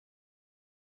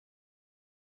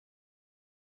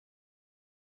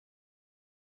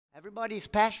Everybody's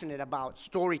passionate about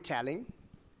storytelling,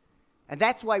 and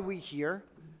that's why we're here.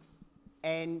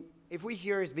 And if we're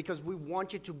here, it's because we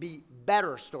want you to be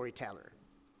better storyteller.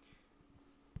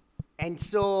 And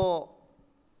so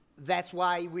that's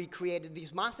why we created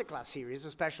these Masterclass series,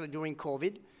 especially during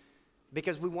COVID,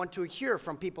 because we want to hear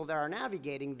from people that are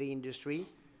navigating the industry,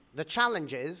 the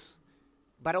challenges,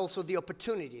 but also the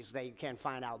opportunities that you can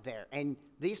find out there. And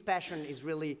this passion is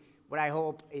really what I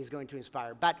hope is going to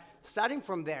inspire. But starting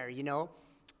from there, you know,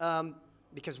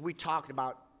 because we talked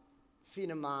about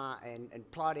cinema and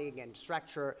plotting and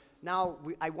structure, now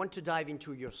I want to dive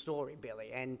into your story,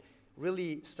 Billy, and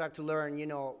really start to learn, you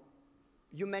know,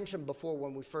 you mentioned before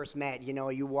when we first met, you know,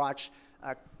 you watched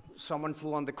Someone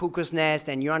Flew on the Cuckoo's Nest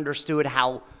and you understood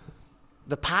how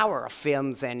the power of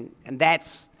films and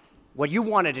that's what you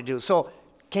wanted to do. So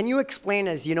can you explain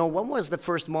us, you know, when was the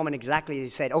first moment exactly you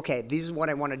said, okay, this is what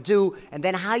I want to do, and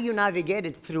then how you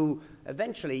navigated through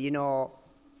eventually, you know,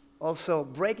 also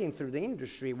breaking through the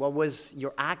industry? What was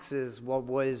your axis? What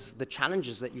was the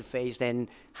challenges that you faced, and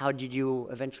how did you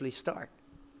eventually start?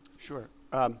 Sure.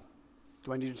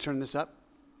 Do I need to turn this up?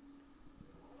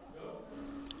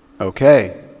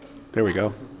 Okay. There we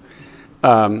go.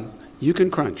 You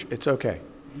can crunch. It's okay.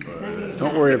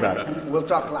 Don't worry about it. We'll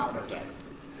talk louder, yes.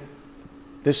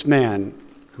 This man,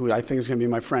 who I think is going to be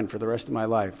my friend for the rest of my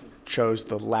life, chose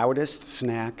the loudest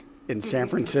snack in San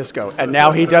Francisco, and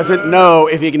now he doesn't know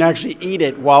if he can actually eat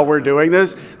it while we're doing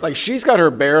this. Like, she's got her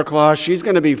bear claw, she's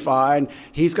going to be fine.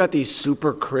 He's got these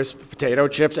super crisp potato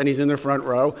chips, and he's in the front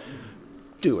row.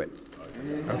 Do it,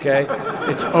 okay?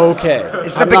 It's okay.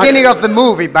 It's the beginning of the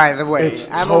movie, by the way. It's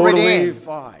I'm totally already in.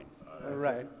 fine. All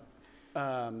right.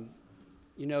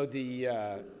 You know, the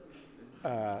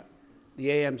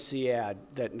AMC ad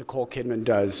that Nicole Kidman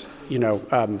does, you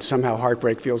know, somehow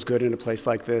heartbreak feels good in a place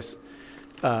like this.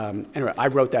 Anyway, I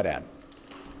wrote that ad.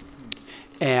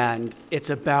 And it's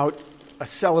about a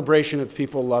celebration of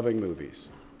people loving movies.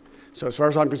 So as far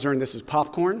as I'm concerned, this is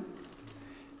popcorn,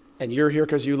 and you're here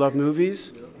because you love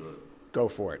movies. Go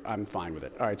for it. I'm fine with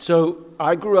it. All right, so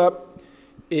I grew up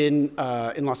in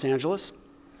Los Angeles.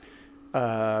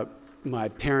 My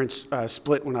parents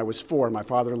split when I was 4. My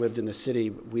father lived in the city.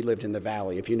 We lived in the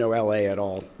valley. If you know LA at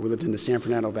all, we lived in the San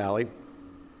Fernando Valley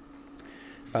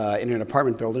in an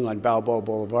apartment building on Balboa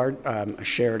Boulevard. I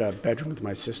shared a bedroom with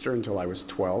my sister until I was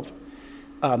 12.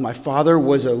 My father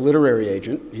was a literary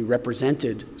agent. He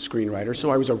represented screenwriters,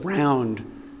 so I was around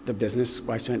the business.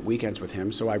 I spent weekends with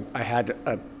him, so I had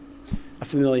a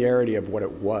familiarity of what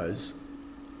it was,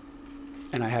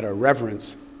 and I had a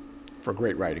reverence for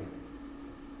great writing.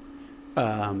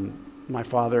 My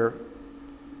father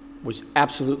was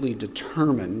absolutely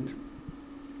determined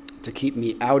to keep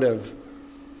me out of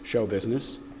show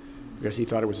business because he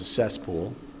thought it was a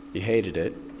cesspool. He hated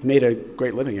it. He made a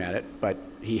great living at it, but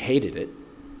he hated it.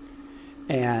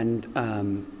 And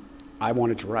I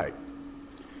wanted to write.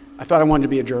 I thought I wanted to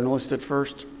be a journalist at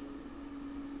first,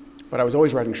 but I was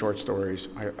always writing short stories.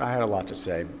 I had a lot to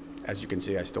say. As you can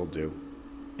see, I still do.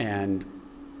 And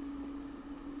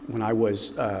when I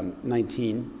was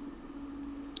 19,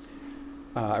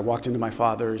 I walked into my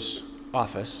father's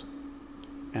office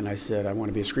and I said, I want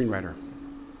to be a screenwriter.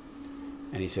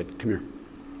 And he said, come here.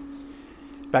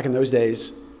 Back in those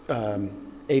days,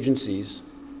 agencies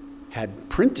had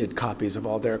printed copies of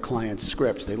all their clients'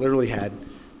 scripts. They literally had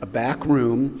a back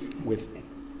room with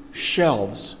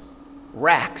shelves,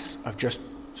 racks of just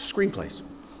screenplays.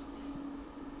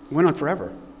 It went on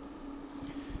forever.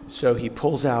 So he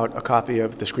pulls out a copy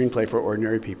of the screenplay for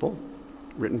Ordinary People,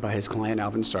 written by his client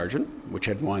Alvin Sargent, which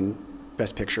had won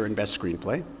Best Picture and Best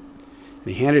Screenplay. And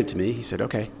he handed it to me. He said,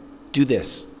 okay, do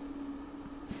this,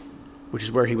 which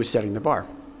is where he was setting the bar.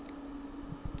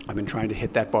 I've been trying to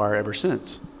hit that bar ever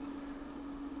since.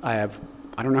 I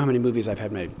don't know how many movies I've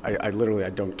had made. I literally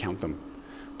don't count them.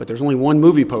 But there's only one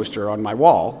movie poster on my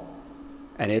wall,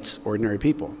 and it's Ordinary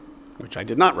People, which I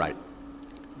did not write,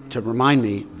 to remind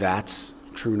me that's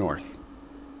true north,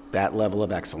 that level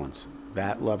of excellence,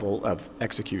 that level of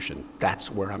execution. That's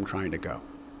where I'm trying to go.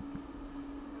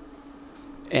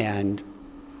 And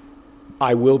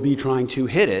I will be trying to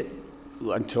hit it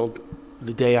until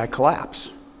the day I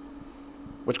collapse,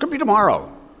 which could be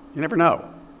tomorrow. You never know.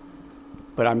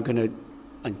 But I'm going to,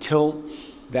 until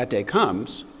that day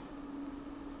comes,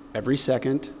 every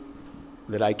second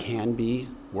that I can be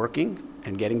working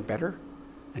and getting better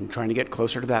and trying to get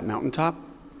closer to that mountaintop,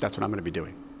 that's what I'm going to be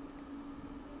doing.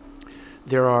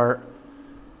 There are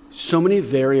so many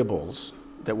variables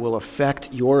that will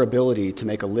affect your ability to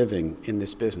make a living in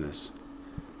this business,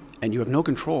 and you have no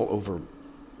control over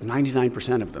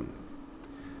 99% of them.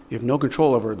 You have no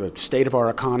control over the state of our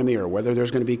economy or whether there's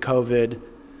going to be COVID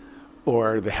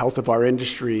or the health of our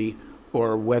industry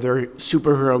or whether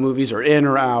superhero movies are in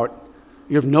or out.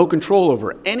 You have no control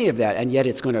over any of that, and yet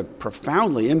it's going to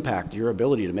profoundly impact your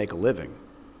ability to make a living.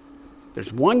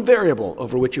 There's one variable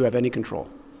over which you have any control,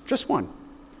 just one: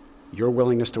 your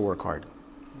willingness to work hard.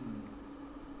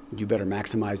 You better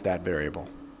maximize that variable.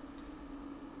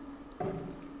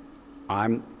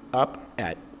 I'm up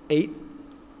at 8.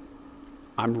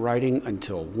 I'm writing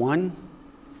until 1.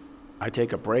 I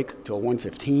take a break till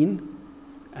 1:15,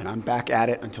 and I'm back at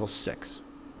it until 6.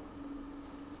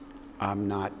 I'm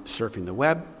not surfing the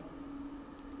web.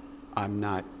 I'm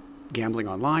not gambling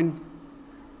online.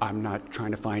 I'm not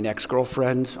trying to find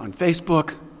ex-girlfriends on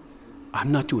Facebook.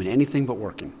 I'm not doing anything but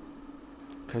working,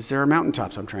 because there are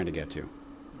mountaintops I'm trying to get to,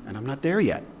 and I'm not there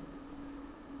yet.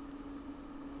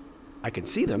 I can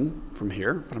see them from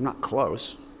here, but I'm not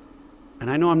close. And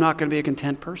I know I'm not going to be a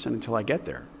content person until I get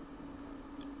there.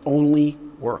 Only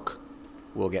work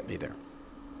will get me there.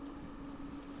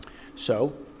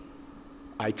 So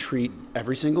I treat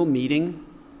every single meeting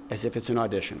as if it's an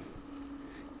audition.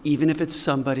 Even if it's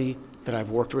somebody that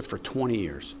I've worked with for 20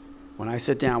 years, when I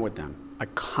sit down with them, I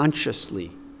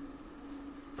consciously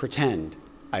pretend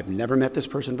I've never met this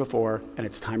person before and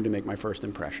it's time to make my first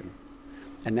impression.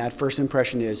 And that first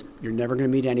impression is, you're never going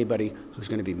to meet anybody who's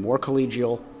going to be more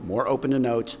collegial, more open to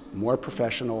notes, more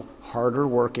professional, harder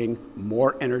working,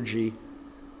 more energy,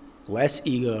 less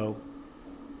ego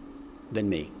than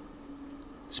me.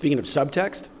 Speaking of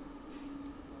subtext,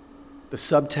 the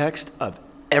subtext of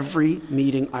every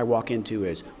meeting I walk into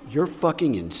is, you're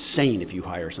fucking insane if you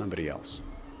hire somebody else.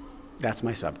 That's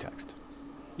my subtext.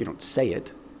 You don't say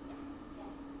it,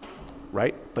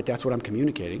 right? But that's what I'm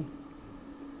communicating.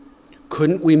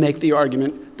 Couldn't we make the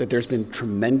argument that there's been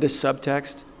tremendous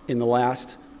subtext in the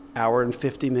last hour and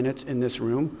 50 minutes in this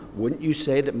room? Wouldn't you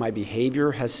say that my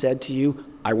behavior has said to you,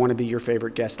 I want to be your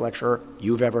favorite guest lecturer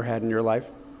you've ever had in your life?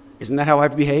 Isn't that how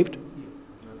I've behaved?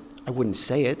 I wouldn't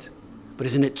say it, but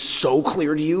isn't it so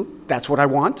clear to you that's what I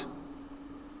want?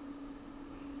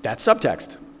 That's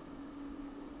subtext,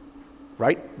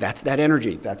 right? That's that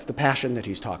energy. That's the passion that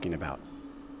he's talking about.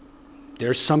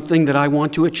 There's something that I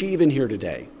want to achieve in here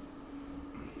today.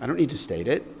 I don't need to state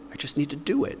it. I just need to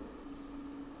do it.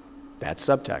 That's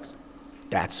subtext.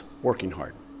 That's working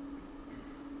hard.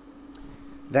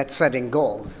 That's setting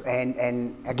goals.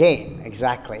 And again,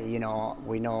 exactly,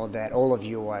 we know that all of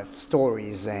you have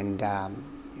stories and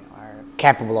are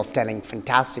capable of telling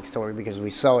fantastic story, because we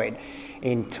saw it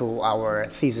into our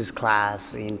thesis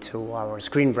class, into our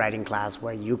screenwriting class,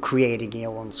 where you're creating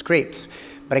your own scripts.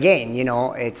 But again,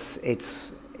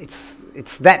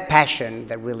 it's that passion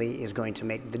that really is going to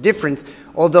make the difference,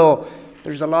 although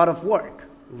there's a lot of work,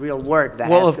 real work that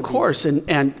has to be done. Well, of course, and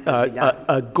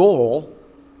a goal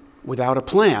without a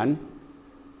plan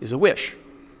is a wish,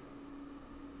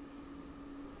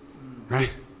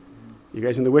 right? You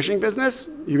guys in the wishing business?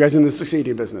 You guys in the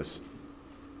succeeding business?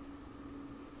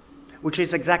 Which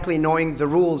is exactly knowing the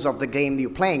rules of the game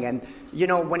you're playing. And,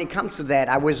 when it comes to that,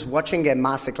 I was watching a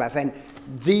masterclass, and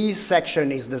this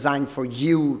section is designed for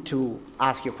you to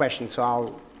ask your questions.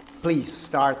 So please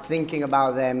start thinking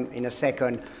about them in a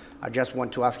second. I just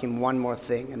want to ask him one more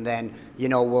thing, and then,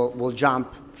 we'll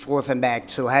jump forth and back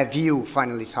to have you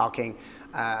finally talking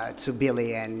to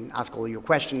Billy and ask all your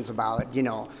questions about,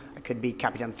 it could be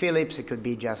Captain Phillips, it could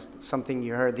be just something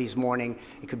you heard this morning,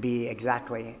 it could be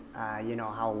exactly,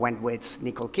 how it went with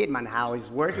Nicole Kidman, how he's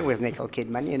working with Nicole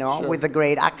Kidman, sure, with a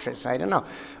great actress, I don't know.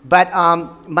 But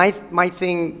my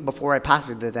thing, before I pass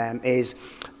it to them, is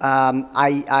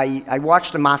I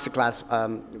watched a masterclass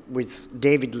with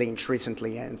David Lynch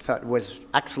recently and thought it was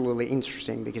absolutely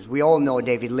interesting, because we all know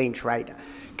David Lynch, right?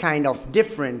 Kind of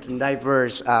different and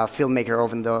diverse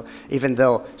filmmaker, even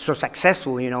though so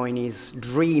successful, in his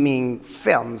dreaming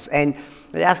films. And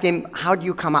they asked him, how do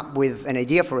you come up with an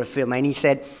idea for a film? And he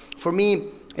said, for me,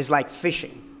 it's like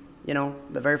fishing.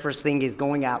 The very first thing is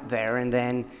going out there, and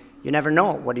then you never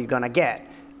know what you're gonna get.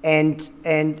 And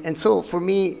so for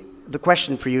me, the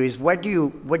question for you is, where do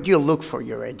you look for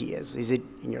your ideas? Is it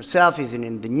in yourself? Is it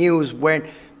in the news? Where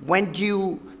do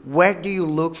you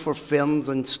look for films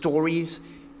and stories?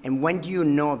 And when do you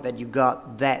know that you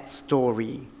got that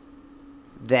story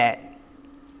that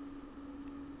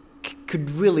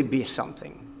could really be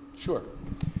something? Sure.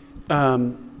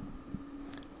 I'm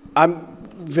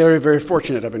very, very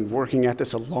fortunate. I've been working at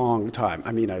this a long time.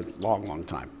 I mean, a long, long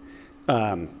time.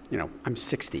 I'm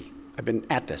 60. I've been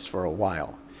at this for a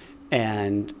while.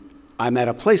 And I'm at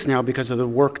a place now, because of the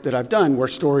work that I've done, where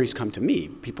stories come to me.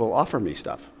 People offer me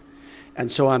stuff.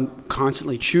 And so I'm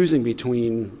constantly choosing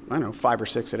between, I don't know, 5 or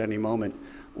 6 at any moment.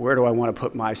 Where do I want to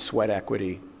put my sweat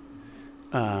equity?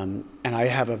 And I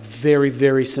have a very,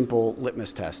 very simple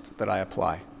litmus test that I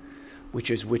apply, which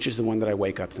is the one that I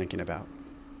wake up thinking about.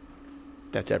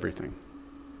 That's everything.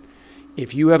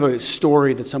 If you have a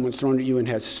story that someone's thrown at you and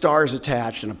has stars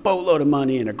attached and a boatload of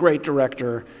money and a great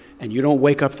director, and you don't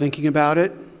wake up thinking about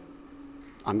it,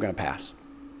 I'm going to pass.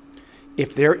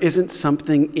 If there isn't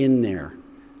something in there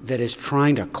that is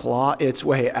trying to claw its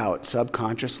way out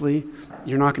subconsciously,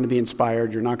 you're not going to be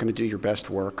inspired, you're not going to do your best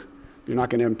work, you're not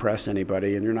going to impress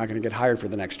anybody, and you're not going to get hired for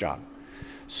the next job.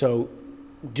 So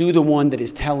do the one that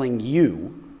is telling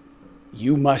you,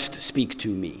 you must speak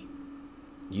to me.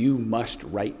 You must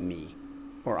write me,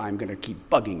 or I'm going to keep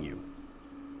bugging you.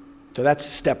 So that's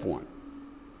step 1,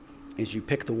 is you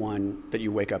pick the one that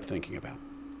you wake up thinking about.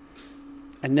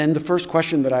 And then the first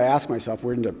question that I ask myself,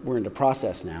 we're into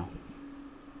process now.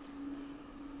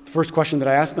 The first question that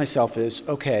I ask myself is,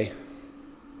 okay,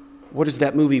 what does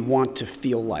that movie want to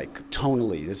feel like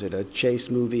tonally? Is it a chase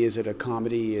movie? Is it a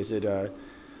comedy? Is it a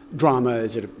drama?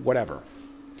 Is it whatever?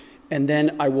 And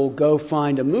then I will go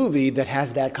find a movie that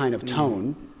has that kind of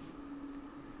tone,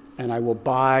 and I will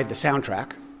buy the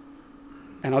soundtrack,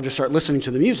 and I'll just start listening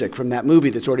to the music from that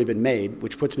movie that's already been made,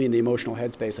 which puts me in the emotional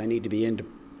headspace I need to be in to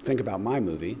think about my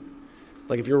movie.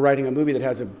 Like if you're writing a movie that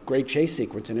has a great chase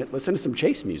sequence in it, listen to some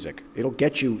chase music. It'll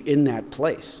get you in that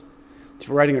place. If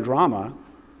you're writing a drama,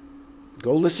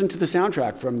 go listen to the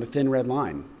soundtrack from The Thin Red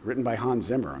Line, written by Hans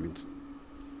Zimmer. I mean, it's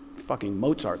fucking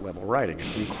Mozart level writing.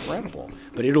 It's incredible,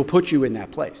 but it'll put you in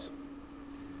that place.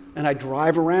 And I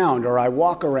drive around or I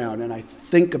walk around and I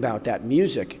think about that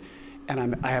music,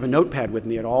 and I have a notepad with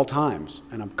me at all times,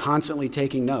 and I'm constantly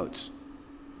taking notes.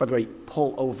 By the way,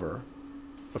 pull over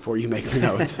before you make the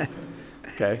notes.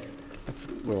 Okay? That's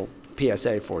a little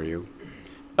PSA for you.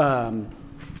 And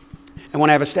when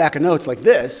I have a stack of notes like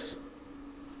this,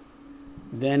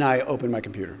 then I open my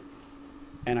computer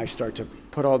and I start to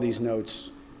put all these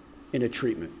notes in a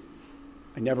treatment.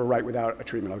 I never write without a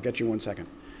treatment. I'll get you 1 second.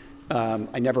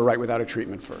 I never write without a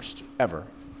treatment first, ever.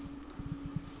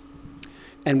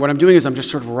 And what I'm doing is I'm just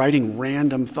sort of writing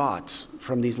random thoughts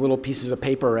from these little pieces of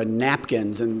paper and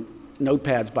napkins and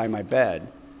notepads by my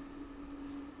bed.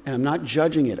 And I'm not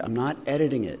judging it. I'm not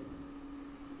editing it.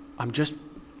 I'm just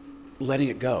letting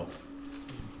it go.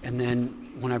 And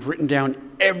then when I've written down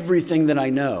everything that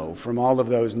I know from all of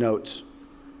those notes,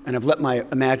 and I've let my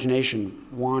imagination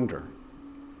wander.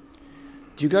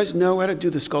 Do you guys know how to do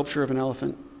the sculpture of an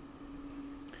elephant?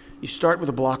 You start with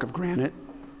a block of granite,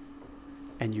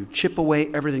 and you chip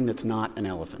away everything that's not an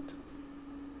elephant.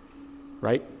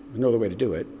 Right? There's no other way to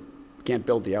do it. You can't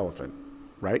build the elephant.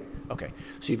 Right? Okay.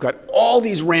 So you've got all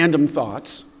these random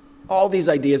thoughts, all these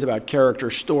ideas about character,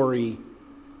 story,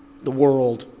 the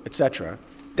world, etc.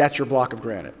 That's your block of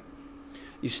granite.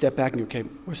 You step back and you, okay,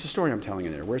 where's the story I'm telling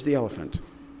in there? Where's the elephant?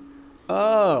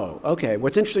 Oh, okay.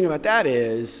 What's interesting about that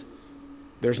is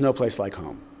there's no place like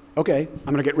home. Okay,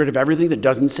 I'm going to get rid of everything that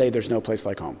doesn't say there's no place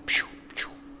like home.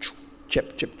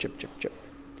 Chip, chip, chip, chip, chip.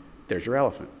 There's your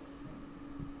elephant.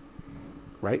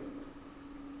 Right?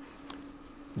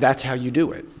 That's how you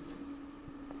do it.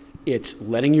 It's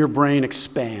letting your brain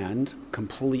expand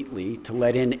completely to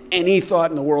let in any thought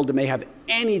in the world that may have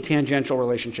any tangential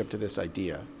relationship to this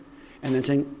idea. And then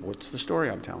saying, what's the story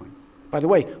I'm telling? By the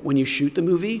way, when you shoot the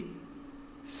movie,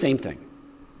 same thing.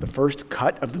 The first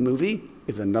cut of the movie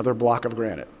is another block of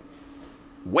granite.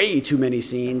 Way too many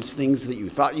scenes, things that you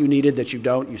thought you needed that you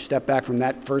don't. You step back from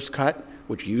that first cut,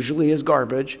 which usually is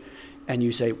garbage, and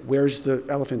you say, where's the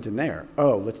elephant in there?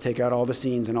 Oh, let's take out all the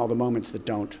scenes and all the moments that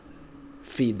don't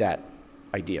feed that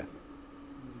idea.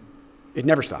 It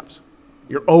never stops.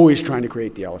 You're always trying to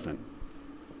create the elephant,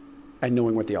 and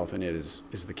knowing what the elephant is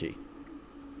the key.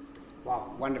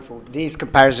 Wow, wonderful. This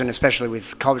comparison, especially with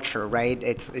sculpture, right?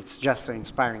 It's just so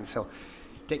inspiring. So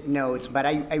take notes. But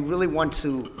I really want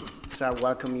to start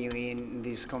welcoming you in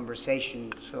this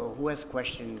conversation. So who has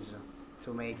questions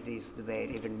to make this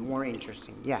debate even more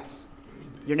interesting? Yes.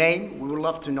 Your name? We would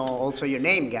love to know also your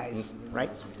name, guys,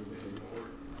 right?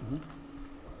 Mm-hmm.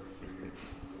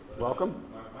 Welcome.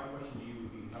 My question to you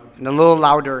would be, how would you And a little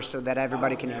louder so that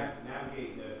everybody can hear.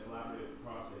 navigate the collaborative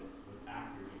process with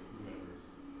actors and crew members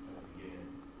at the beginning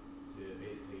to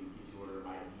basically get your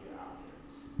idea out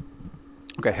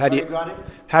there? Okay,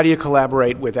 how do you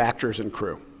collaborate with actors and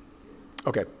crew?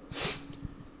 Okay,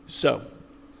 so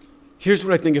here's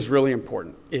what I think is really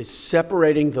important, is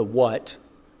separating the what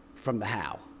from the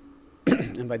how.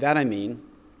 And by that I mean,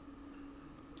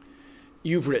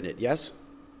 you've written it, yes?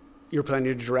 You're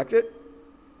planning to direct it?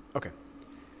 Okay.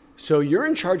 So you're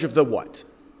in charge of the what.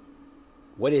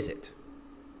 What is it,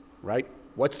 right?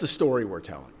 What's the story we're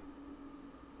telling?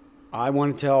 I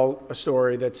want to tell a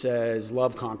story that says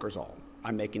love conquers all.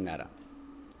 I'm making that up,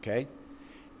 okay?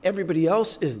 Everybody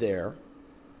else is there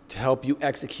to help you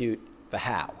execute the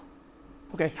how.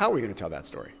 Okay, how are we going to tell that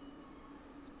story?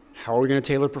 How are we going to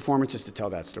tailor performances to tell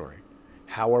that story?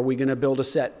 How are we going to build a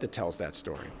set that tells that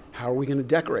story? How are we going to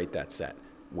decorate that set?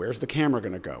 Where's the camera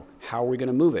going to go? How are we going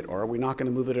to move it? Or are we not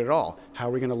going to move it at all? How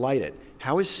are we going to light it?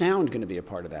 How is sound going to be a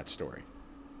part of that story?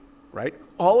 Right?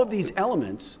 All of these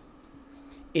elements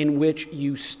in which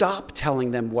you stop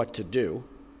telling them what to do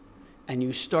and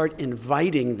you start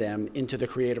inviting them into the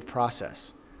creative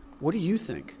process. What do you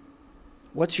think?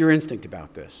 What's your instinct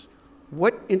about this?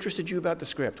 What interested you about the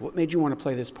script? What made you want to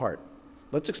play this part?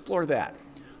 Let's explore that.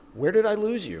 Where did I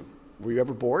lose you? Were you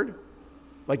ever bored?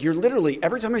 Like, you're literally,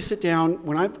 every time I sit down,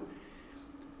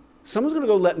 someone's going to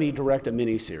go let me direct a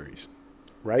mini-series,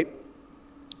 right?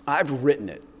 I've written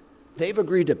it. They've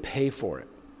agreed to pay for it.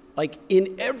 Like,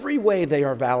 in every way, they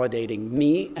are validating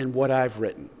me and what I've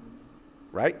written,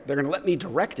 right? They're going to let me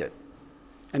direct it.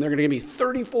 And they're going to give me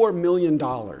 $34 million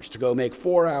to go make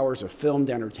 4 hours of filmed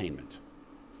entertainment.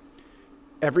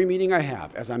 Every meeting I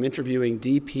have, as I'm interviewing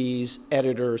DPs,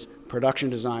 editors, production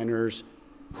designers,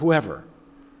 whoever,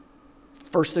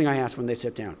 first thing I ask when they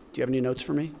sit down, do you have any notes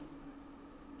for me?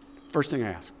 First thing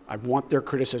I ask. I want their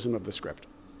criticism of the script.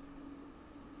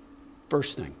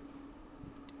 First thing.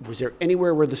 Was there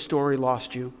anywhere where the story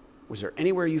lost you? Was there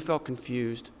anywhere you felt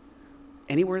confused?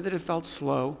 Anywhere that it felt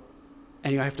slow?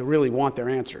 And you have to really want their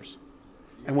answers.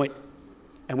 And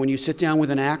when you sit down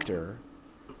with an actor,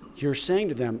 you're saying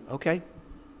to them, okay,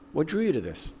 what drew you to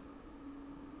this?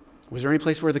 Was there any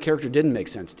place where the character didn't make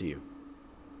sense to you?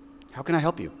 How can I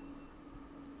help you?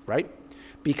 Right?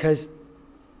 Because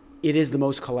it is the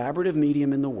most collaborative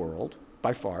medium in the world,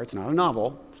 by far. It's not a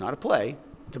novel. It's not a play.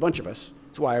 It's a bunch of us.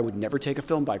 That's why I would never take a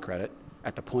film by credit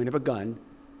at the point of a gun.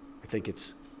 I think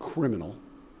it's criminal.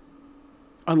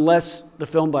 Unless the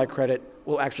film by credit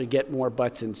will actually get more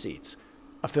butts in seats.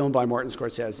 A film by Martin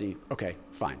Scorsese, okay,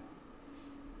 fine.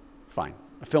 Fine.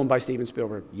 A film by Steven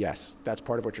Spielberg, yes, that's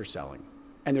part of what you're selling.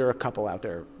 And there are a couple out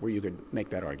there where you could make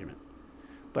that argument.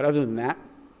 But other than that,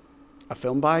 a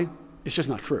film by, it's just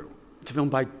not true. It's a film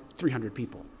by 300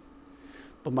 people.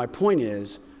 But my point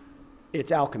is,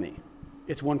 it's alchemy.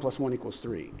 It's 1 + 1 =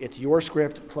 3. It's your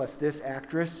script plus this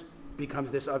actress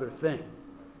becomes this other thing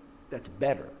that's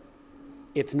better.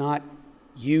 It's not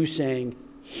you saying,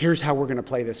 here's how we're going to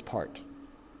play this part.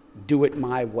 Do it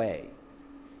my way.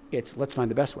 It's let's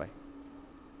find the best way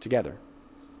together.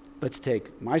 Let's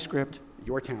take my script,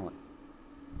 your talent.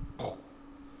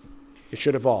 It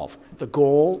should evolve. The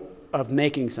goal of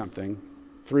making something,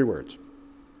 3 words,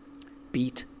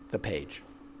 beat the page.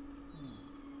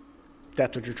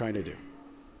 That's what you're trying to do.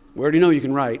 We already know you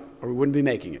can write, or we wouldn't be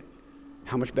making it.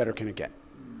 How much better can it get?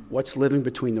 What's living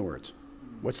between the words?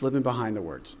 What's living behind the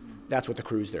words? That's what the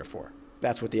crew's there for.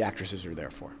 That's what the actresses are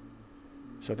there for.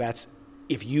 So that's,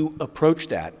 if you approach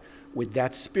that with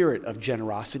that spirit of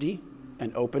generosity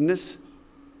and openness,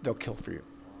 they'll kill for you.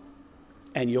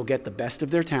 And you'll get the best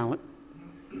of their talent.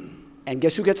 And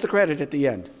guess who gets the credit at the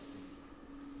end?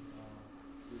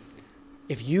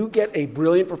 If you get a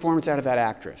brilliant performance out of that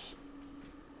actress,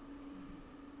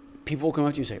 people will come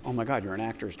up to you and say, oh my God, you're an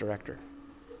actor's director.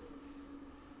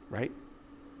 Right?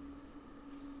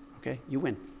 Okay, you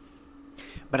win.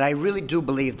 But I really do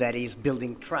believe that he's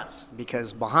building trust,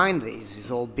 because behind this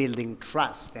is all building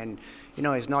trust. And, you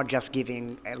know, it's not just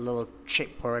giving a little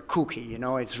chip or a cookie, you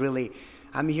know, it's really,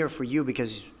 I'm here for you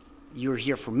because you're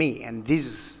here for me. And this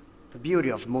is the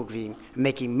beauty of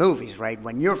making movies, right?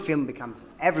 When your film becomes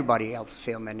everybody else's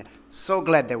film. And so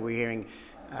glad that we're hearing,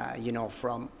 you know,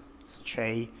 from such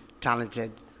a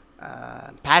talented,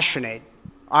 passionate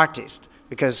artist.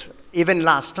 Because even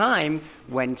last time,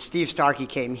 when Steve Starkey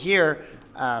came here,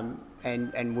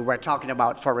 and we were talking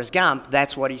about Forrest Gump,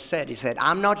 that's what he said. He said,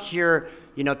 I'm not here,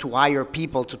 you know, to hire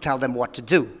people to tell them what to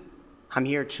do. I'm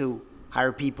here to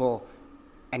hire people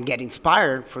and get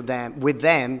inspired with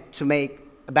them to make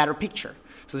a better picture.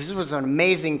 So this was an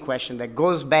amazing question that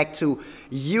goes back to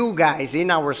you guys in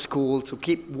our school to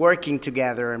keep working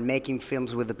together and making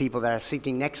films with the people that are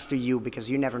sitting next to you, because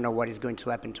you never know what is going to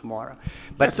happen tomorrow.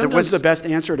 But yeah, sometimes the best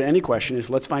answer to any question is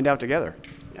let's find out together.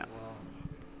 Yeah.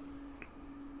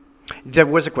 There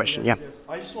was a question, yes, yeah. Yes.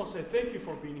 I just want to say thank you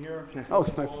for being here. Oh,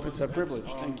 it's a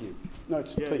privilege. Thank you. No,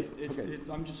 it's, yeah, please. It's okay.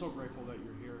 I'm just so grateful that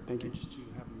you're here. Thank you. Just to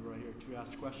have you right here to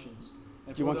ask questions.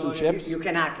 Do you want some chips? You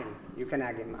can hack him. You can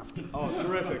hack him after. Oh,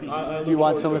 terrific. Do you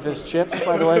want some of his chips,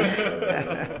 by the way?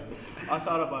 I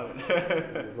thought about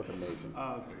it. You look amazing.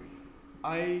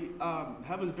 I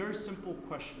have a very simple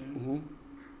question.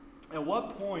 At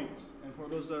what point, and for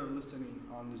those that are listening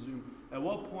on the Zoom, at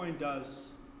what point does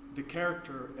the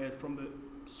character, from the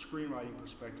screenwriting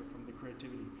perspective, from the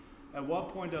creativity, at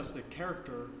what point does the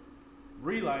character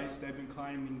realize they've been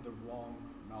climbing the wrong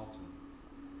mountain?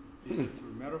 Is it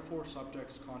through metaphor,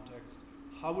 subtext, context?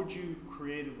 How would you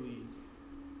creatively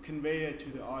convey it to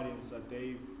the audience that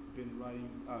they've been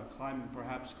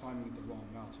perhaps climbing the wrong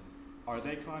mountain? Are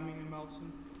they climbing a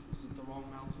mountain? Is it the wrong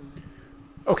mountain?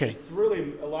 Okay. It's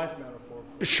really a life metaphor.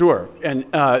 Sure.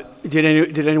 And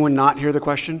did anyone not hear the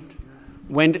question?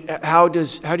 How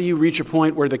do you reach a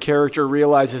point where the character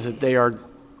realizes that they are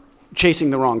chasing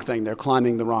the wrong thing, they're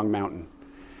climbing the wrong mountain?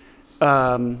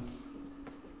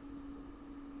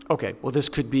 Okay, well, this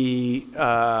could be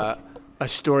a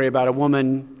story about a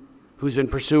woman who's been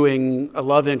pursuing a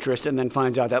love interest and then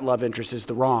finds out that love interest is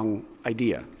the wrong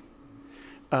idea.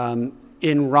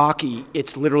 In Rocky,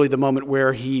 it's literally the moment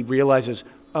where he realizes,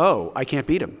 oh, I can't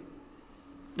beat him.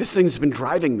 This thing's been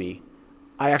driving me.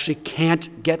 I actually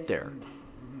can't get there.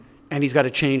 And he's got to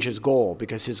change his goal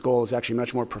because his goal is actually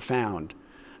much more profound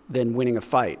than winning a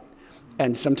fight.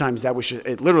 And sometimes that was just,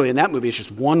 literally in that movie, it's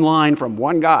just one line from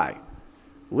one guy.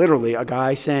 Literally a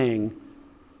guy saying,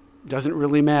 doesn't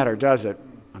really matter, does it?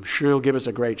 I'm sure he'll give us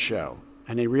a great show.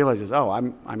 And he realizes, oh,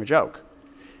 I'm a joke.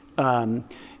 In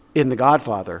The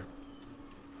Godfather,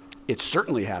 it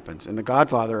certainly happens. In The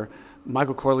Godfather,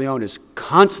 Michael Corleone is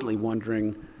constantly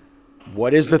wondering,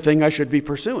 what is the thing I should be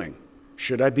pursuing?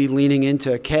 Should I be leaning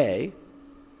into Kay,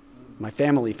 my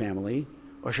family,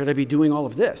 or should I be doing all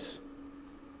of this,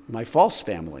 my false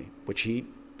family, which he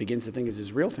begins to think is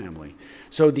his real family?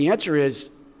 So the answer is,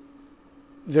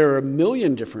 there are a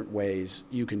million different ways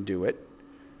you can do it.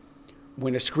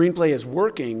 When a screenplay is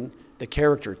working, the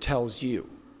character tells you.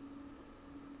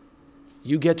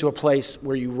 You get to a place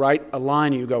where you write a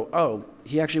line and you go, oh,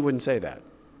 he actually wouldn't say that.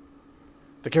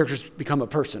 The characters become a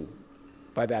person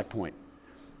by that point.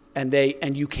 And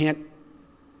you can't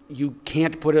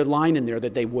put a line in there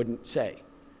that they wouldn't say.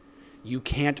 You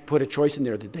can't put a choice in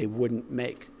there that they wouldn't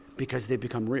make because they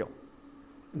become real.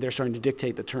 They're starting to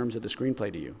dictate the terms of the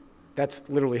screenplay to you. That's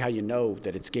literally how you know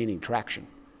that it's gaining traction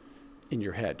in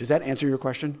your head. Does that answer your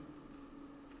question?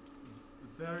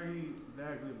 Very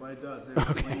vaguely, but it does.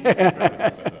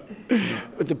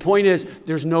 But the point is,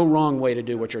 there's no wrong way to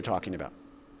do what you're talking about.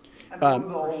 And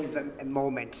there's always a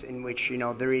moment in which,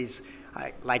 there is,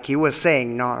 like he was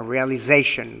saying, a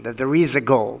realization that there is a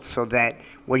goal, so that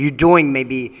what you're doing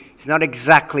maybe is not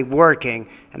exactly working,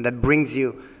 and that brings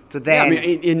you to that. Yeah,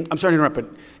 I mean, I'm sorry to interrupt, but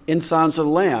in Silence of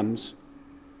the Lambs,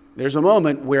 there's a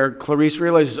moment where Clarice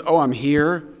realizes, oh, I'm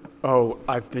here. Oh,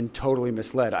 I've been totally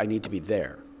misled. I need to be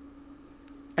there.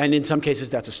 And in some cases,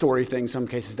 that's a story thing. Some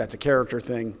cases, that's a character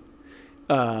thing.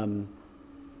 I'm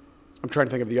trying to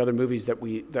think of the other movies that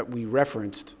we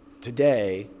referenced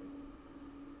today.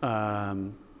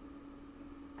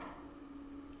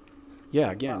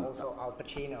 Yeah, again. Also, Al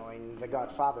Pacino in The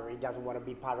Godfather, he doesn't want to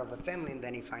be part of the family, and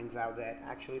then he finds out that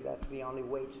actually that's the only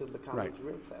way to become his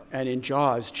real self. And in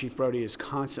Jaws, Chief Brody is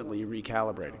constantly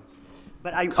recalibrating.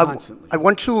 But Constantly. I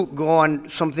want to go on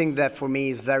something that for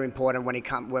me is very important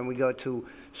when we go to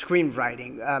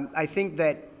screenwriting. I think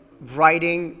that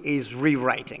writing is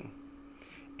rewriting,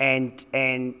 and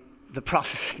the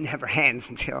process never ends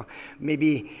until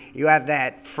maybe you have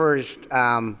that first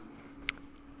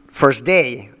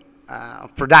day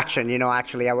of production.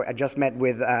 Actually, I just met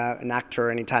with an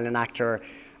Italian actor,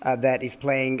 that is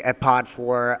playing a part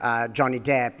for Johnny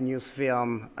Depp, new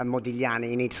film,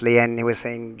 Modigliani in Italy, and he was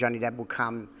saying Johnny Depp will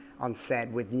come on set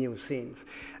with new scenes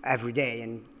every day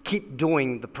and keep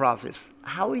doing the process.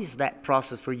 How is that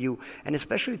process for you, and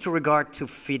especially to regard to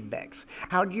feedbacks?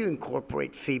 How do you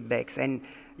incorporate feedbacks? And,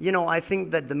 I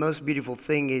think that the most beautiful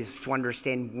thing is to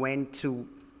understand when to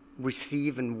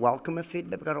receive and welcome a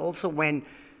feedback, but also when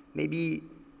maybe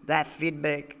that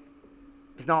feedback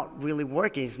is not really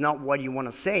working, it's not what you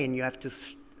want to say, and you have to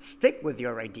stick with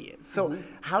your ideas. So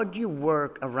how do you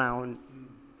work around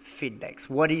feedbacks?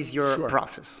 What is your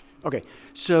process? Okay,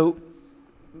 so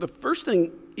the first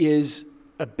thing is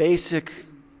a basic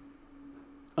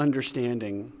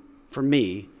understanding for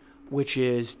me, which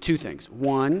is two things.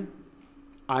 One,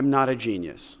 I'm not a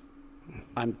genius.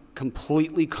 I'm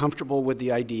completely comfortable with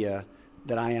the idea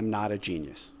that I am not a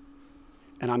genius.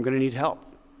 And I'm going to need help.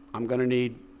 I'm going to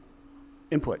need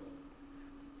input.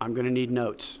 I'm going to need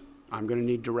notes. I'm going to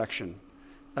need direction.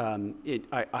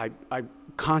 I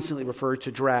constantly refer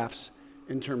to drafts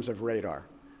in terms of radar.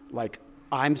 Like,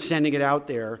 I'm sending it out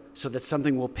there so that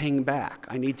something will ping back.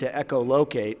 I need to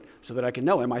echolocate so that I can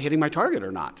know, am I hitting my target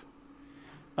or not?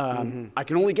 I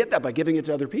can only get that by giving it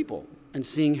to other people and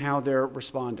seeing how they're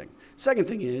responding. Second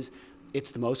thing is,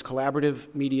 it's the most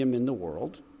collaborative medium in the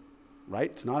world,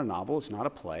 right? It's not a novel, it's not a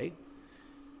play.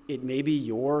 It may be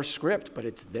your script, but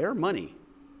it's their money.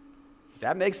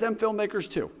 That makes them filmmakers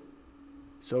too.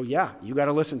 So yeah, you got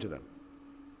to listen to them.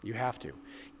 You have to.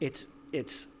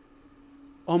 It's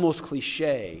almost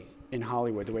cliche in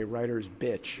Hollywood, the way writers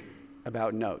bitch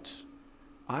about notes.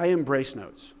 I embrace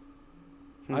notes.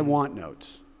 I want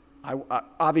notes.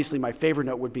 Obviously, my favorite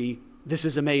note would be, this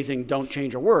is amazing, don't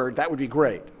change a word. That would be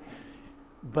great.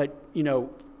 But, you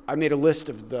know, I made a list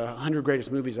of the 100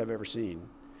 greatest movies I've ever seen.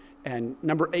 And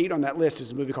number 8 on that list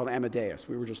is a movie called Amadeus.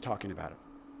 We were just talking about it.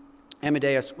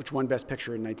 Amadeus, which won Best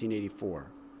Picture in 1984.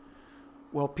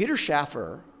 Well, Peter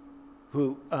Shaffer,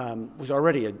 who was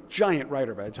already a giant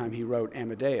writer by the time he wrote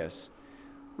Amadeus,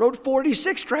 wrote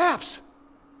 46 drafts.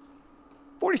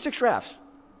 46 drafts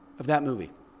of that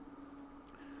movie.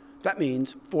 That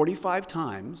means 45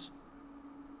 times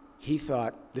he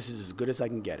thought, this is as good as I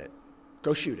can get it.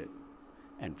 Go shoot it.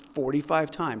 And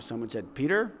 45 times someone said,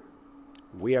 Peter,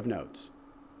 we have notes.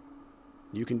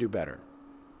 You can do better.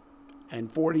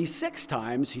 And 46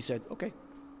 times he said, okay.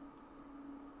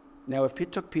 Now, if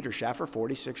it took Peter Shaffer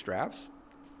 46 drafts,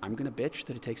 I'm going to bitch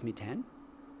that it takes me 10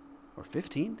 or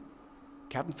 15.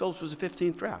 Captain Phillips was a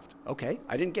 15th draft. Okay,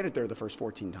 I didn't get it there the first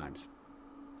 14 times.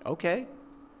 Okay,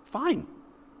 fine.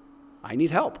 I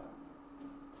need help.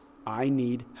 I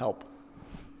need help.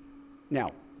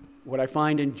 Now, what I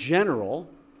find in general,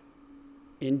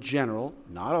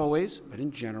 not always, but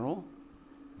in general,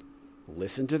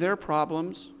 listen to their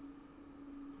problems,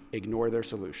 ignore their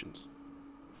solutions.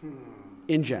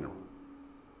 In general.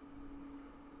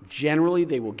 Generally,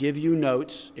 they will give you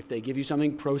notes if they give you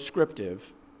something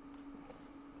prescriptive,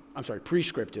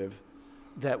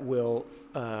 that will,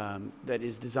 that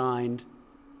is designed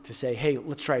to say, hey,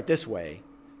 let's try it this way.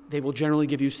 They will generally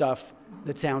give you stuff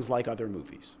that sounds like other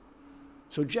movies.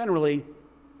 So generally,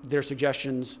 their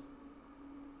suggestions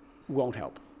won't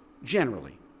help.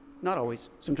 Generally. Not always.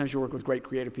 Sometimes you work with great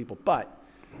creative people, but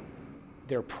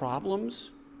their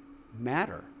problems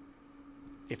matter.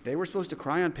 If they were supposed to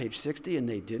cry on page 60 and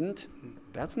they didn't,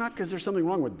 that's not because there's something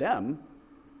wrong with them.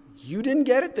 You didn't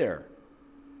get it there.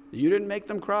 You didn't make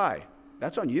them cry.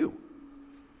 That's on you.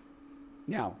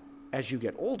 Now, as you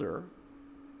get older,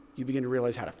 you begin to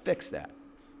realize how to fix that.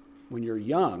 When you're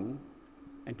young,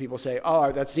 and people say,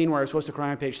 oh, that scene where I was supposed to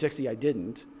cry on page 60, I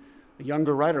didn't. A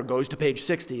younger writer goes to page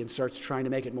 60 and starts trying to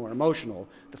make it more emotional.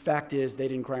 The fact is, they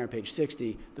didn't cry on page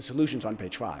 60. The solution's on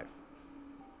page 5.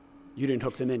 You didn't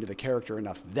hook them into the character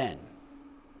enough then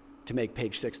to make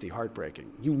page 60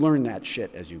 heartbreaking. You learn that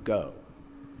shit as you go.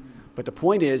 But the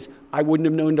point is, I wouldn't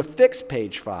have known to fix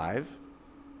page 5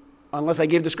 unless I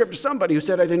gave the script to somebody who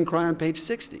said I didn't cry on page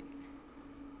 60.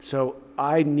 So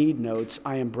I need notes,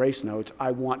 I embrace notes,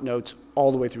 I want notes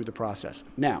all the way through the process.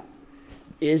 Now,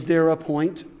 is there a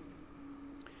point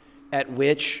at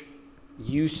which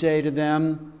you say to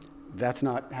them, that's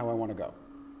not how I want to go?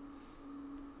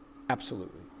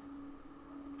 Absolutely.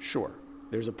 Sure.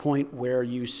 There's a point where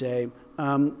you say,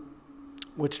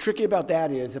 what's tricky about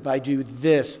that is if I do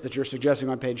this that you're suggesting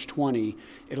on page 20,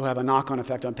 it'll have a knock-on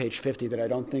effect on page 50 that I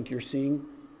don't think you're seeing.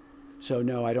 So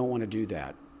no, I don't want to do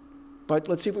that. But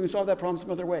let's see if we can solve that problem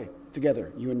some other way,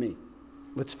 together, you and me.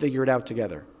 Let's figure it out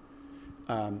together.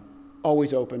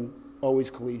 Always open,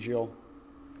 always collegial.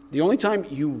 The only time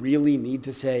you really need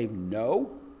to say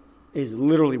no is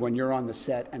literally when you're on the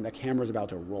set and the camera's about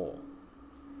to roll,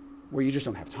 where you just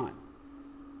don't have time.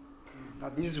 Now,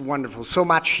 this is wonderful. So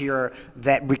much here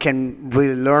that we can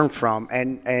really learn from.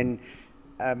 And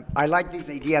I like this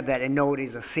idea that a note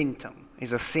is a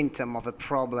symptom of a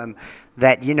problem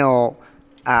that, you know,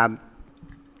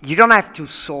 you don't have to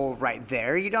solve right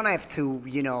there. You don't have to,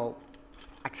 you know,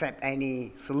 accept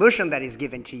any solution that is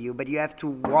given to you, but you have to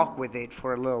walk with it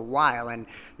for a little while. And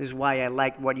this is why I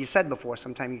like what you said before.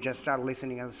 Sometimes you just start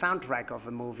listening to the soundtrack of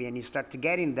a movie and you start to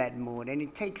get in that mood, and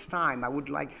it takes time. I would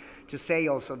like to say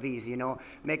also this, you know,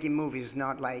 making movies is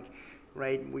not like,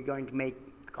 right, we're going to make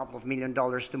a couple of $1 million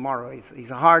tomorrow.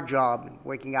 It's a hard job,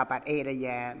 waking up at 8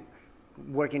 a.m.,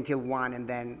 working till 1, and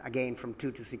then again from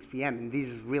 2 to 6 p.m. And this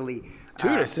is really 2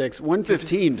 to 6,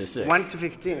 1:15 to 6. 1 to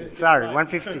 15. Sorry,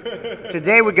 1:15.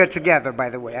 Today we got together, by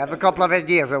the way. I have a couple of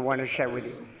ideas I want to share with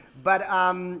you. But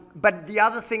the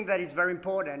other thing that is very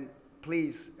important,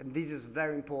 please, and this is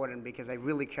very important because I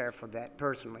really care for that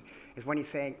personally, is when you're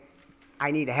saying, I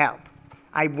need help.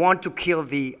 I want to kill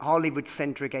the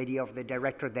Hollywood-centric idea of the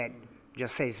director that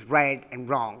just says right and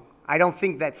wrong. I don't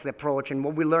think that's the approach, and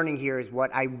what we're learning here is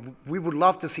what we would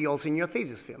love to see also in your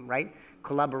thesis film, right?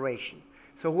 Collaboration.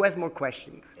 So who has more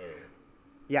questions?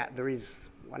 Yeah, there is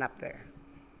one up there.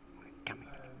 Come here.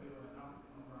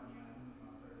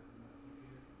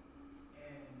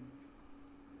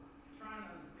 Trying to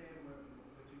understand what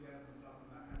you guys have been talking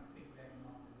about, kind of piggybacking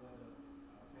off of what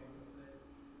Pedro said.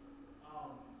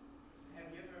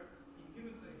 Can you give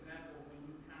us an example when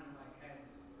you kind of like had to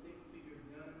stick to your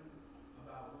guns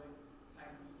about what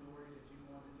type of story that you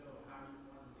wanted to tell, or how you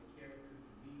wanted the character to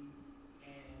be?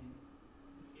 And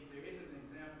if there is an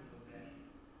example of that,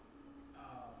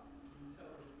 can you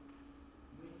tell us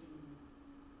when you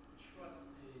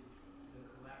trusted the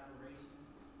collaboration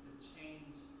to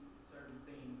change certain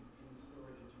things in the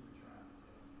story that you were trying to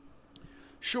tell?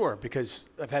 Sure, because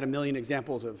I've had a million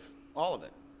examples of all of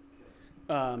it.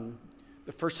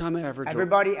 The first time I ever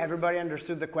Everybody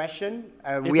understood the question?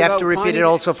 We It's have about to repeat it finding-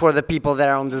 also for the people that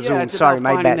are on the Yeah, Zoom. it's Sorry, about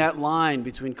my finding bad. that line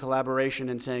between collaboration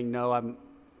and saying, no,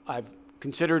 I've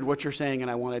considered what you're saying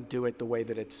and I want to do it the way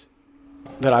that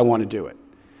I want to do it.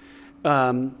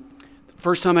 The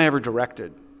first time I ever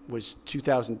directed was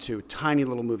 2002, a tiny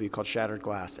little movie called Shattered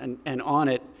Glass. And on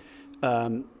it,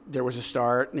 there was a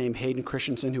star named Hayden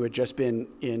Christensen who had just been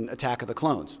in Attack of the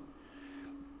Clones.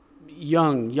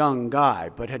 Young guy,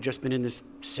 but had just been in this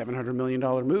 $700 million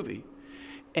movie.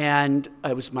 And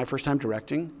it was my first time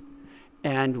directing.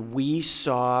 And we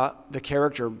saw the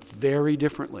character very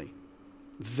differently.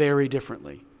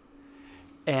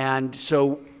 And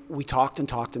so we talked,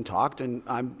 and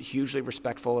I'm hugely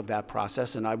respectful of that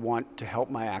process, and I want to help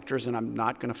my actors, and I'm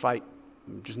not going to fight.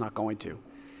 I'm just not going to.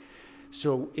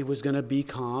 So it was going to be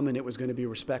calm, and it was going to be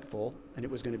respectful, and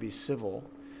it was going to be civil.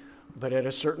 But at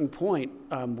a certain point,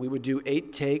 we would do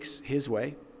 8 takes his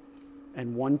way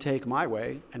and 1 take my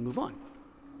way and move on.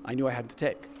 I knew I had to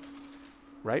take,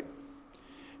 right?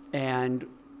 And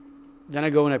then I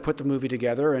go and I put the movie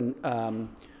together, and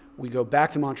we go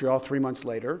back to Montreal 3 months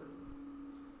later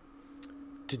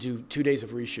to do 2 days of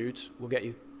reshoots. We'll get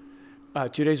you.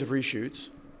 2 days of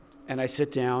reshoots. And I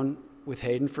sit down with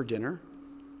Hayden for dinner.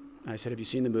 And I said, have you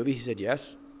seen the movie? He said,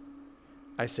 yes.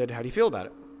 I said, how do you feel about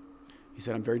it? He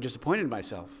said, I'm very disappointed in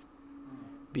myself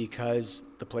because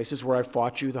the places where I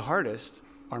fought you the hardest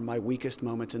are my weakest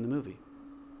moments in the movie.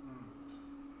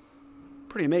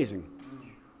 Pretty amazing.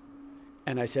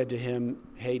 And I said to him,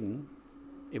 Hayden,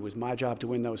 it was my job to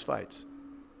win those fights.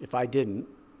 If I didn't,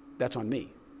 that's on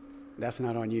me. That's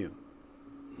not on you.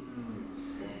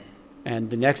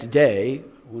 And the next day,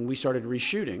 when we started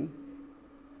reshooting,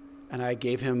 and I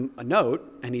gave him a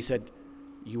note, and he said,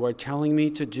 you are telling me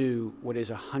to do what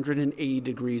is 180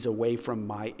 degrees away from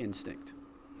my instinct.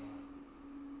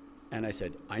 And I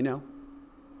said, I know.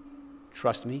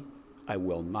 Trust me, I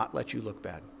will not let you look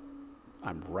bad.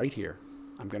 I'm right here.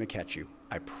 I'm going to catch you.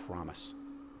 I promise.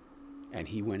 And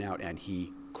he went out and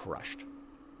he crushed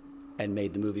and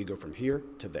made the movie go from here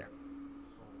to there.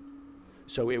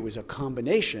 So it was a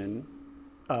combination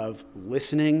of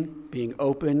listening, being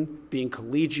open, being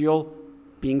collegial,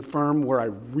 being firm where I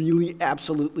really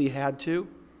absolutely had to,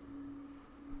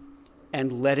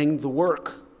 and letting the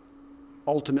work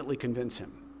ultimately convince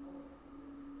him.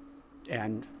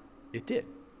 And it did.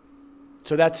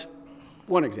 So that's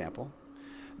one example.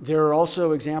 There are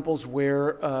also examples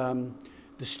where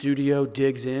the studio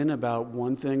digs in about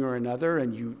one thing or another,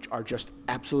 and you are just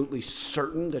absolutely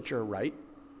certain that you're right,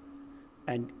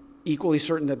 and equally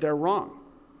certain that they're wrong.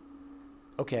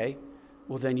 Okay,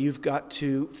 well then you've got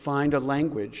to find a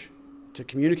language to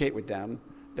communicate with them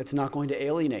that's not going to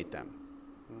alienate them,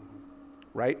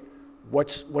 right?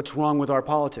 What's wrong with our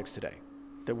politics today?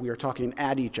 That we are talking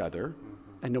at each other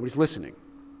and nobody's listening,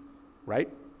 right?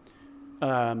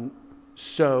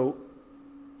 So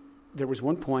there was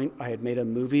one point I had made a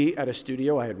movie at a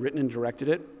studio. I had written and directed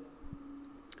it.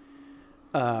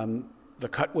 The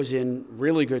cut was in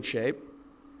really good shape.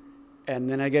 And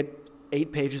then I get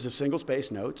 8 pages of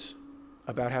single-space notes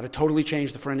about how to totally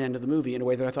change the front end of the movie in a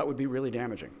way that I thought would be really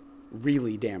damaging.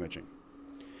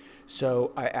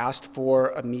 So I asked for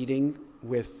a meeting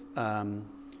with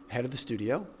head of the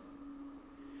studio.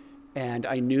 And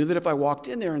I knew that if I walked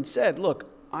in there and said, look,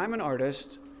 I'm an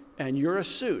artist and you're a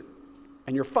suit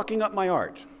and you're fucking up my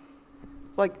art,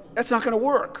 like, that's not going to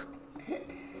work.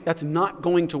 That's not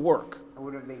going to work. It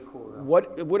would have been cool, though.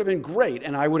 It would have been great,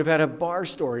 and I would have had a bar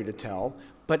story to tell,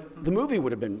 but the movie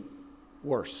would have been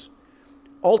worse.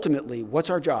 Ultimately, what's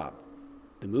our job?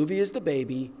 The movie is the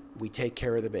baby. We take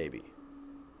care of the baby.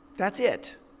 That's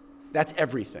it. That's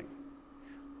everything.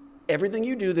 Everything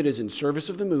you do that is in service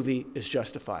of the movie is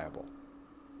justifiable.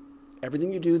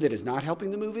 Everything you do that is not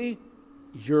helping the movie,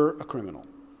 you're a criminal.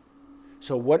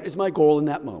 So what is my goal in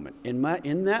that moment? In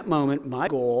that moment, my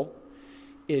goal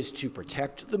is to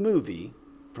protect the movie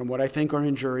from what I think are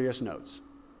injurious notes.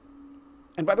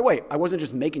 And by the way, I wasn't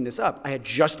just making this up. I had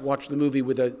just watched the movie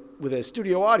with a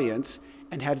studio audience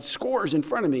and had scores in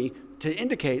front of me to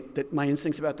indicate that my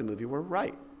instincts about the movie were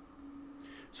right.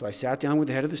 So I sat down with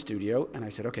the head of the studio and I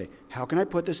said, okay, how can I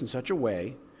put this in such a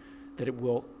way that it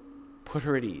will put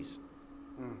her at ease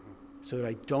so that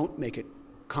I don't make it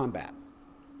combat?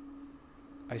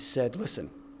 I said, listen,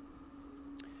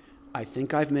 I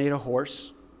think I've made a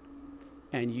horse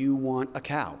and you want a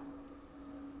cow.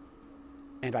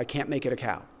 And I can't make it a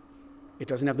cow. It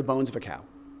doesn't have the bones of a cow.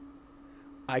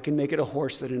 I can make it a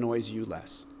horse that annoys you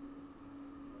less.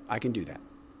 I can do that.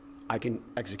 I can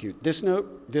execute this note,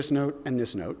 and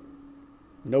this note.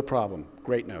 No problem.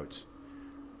 Great notes.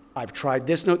 I've tried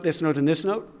this note, and this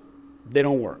note. They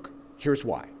don't work. Here's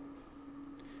why.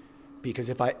 Because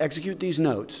if I execute these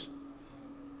notes,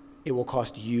 it will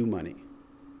cost you money.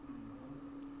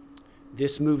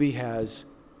 This movie has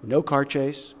no car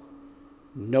chase,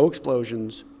 no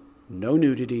explosions, no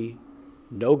nudity,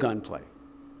 no gunplay.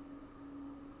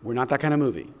 We're not that kind of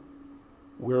movie.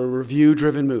 We're a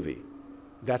review-driven movie.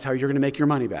 That's how you're going to make your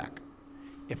money back.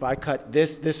 If I cut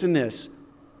this, and this,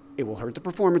 it will hurt the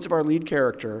performance of our lead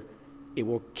character, it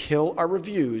will kill our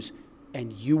reviews,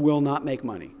 and you will not make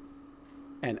money.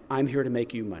 And I'm here to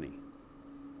make you money.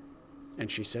 And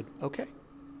she said, okay.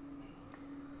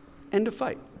 End of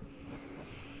fight.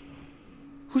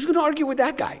 Who's going to argue with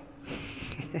that guy?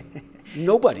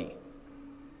 Nobody.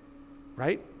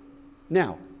 Right?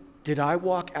 Now, did I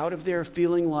walk out of there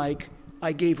feeling like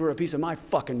I gave her a piece of my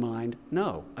fucking mind?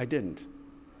 No, I didn't.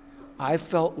 I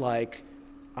felt like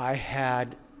I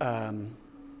had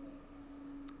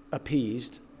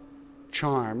appeased,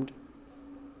 charmed,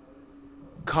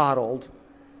 coddled.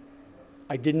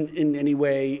 I didn't in any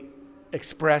way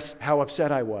express how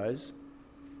upset I was.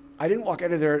 I didn't walk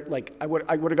out of there like I would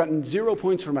have gotten 0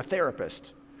 points from a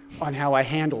therapist on how I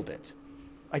handled it.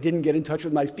 I didn't get in touch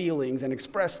with my feelings and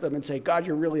express them and say, God,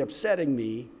 you're really upsetting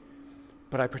me,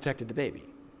 but I protected the baby.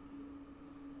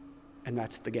 And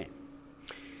that's the game.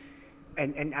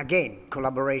 And again,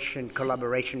 collaboration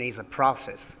is a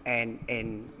process,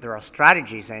 and there are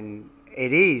strategies, and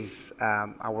it is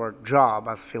our job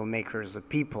as filmmakers, the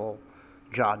people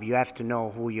job. You have to know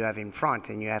who you have in front,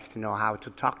 and you have to know how to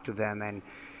talk to them, and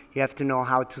you have to know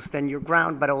how to stand your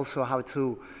ground, but also how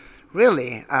to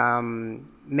really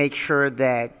make sure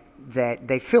that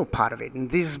they feel part of it. And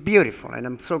this is beautiful, and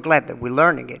I'm so glad that we're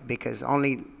learning it, because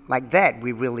only like that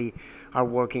we really are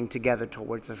working together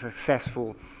towards a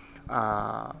successful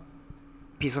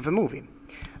piece of a movie.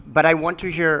 But I want to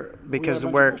hear, because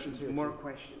we're more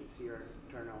questions here.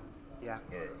 Turn on. Yeah.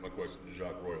 All right, my question is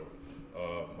Jacques Royal.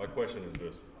 My question is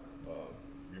this.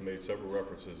 You made several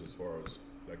references as far as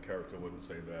that character wouldn't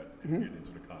say that and get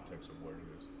into the context of what it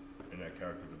is and that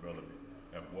character development.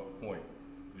 At what point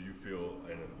do you feel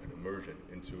an immersion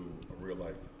into a real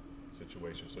life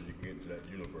situation so you can get into that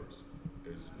universe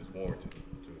is warranted to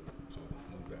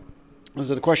move that?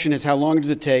 So the question is, how long does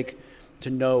it take to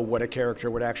know what a character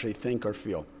would actually think or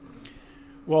feel?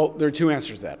 Well, there are two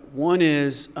answers to that. One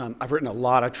is I've written a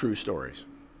lot of true stories,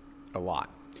 a lot.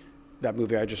 That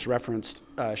movie I just referenced,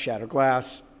 Shattered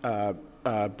Glass,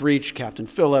 Breach, Captain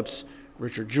Phillips,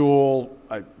 Richard Jewell,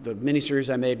 the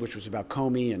miniseries I made, which was about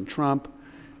Comey and Trump,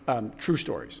 true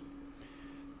stories.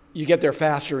 You get there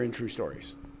faster in true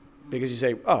stories because you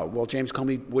say, oh, well, James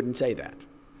Comey wouldn't say that.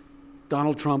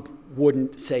 Donald Trump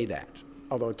wouldn't say that,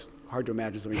 although it's hard to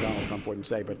imagine something Donald Trump wouldn't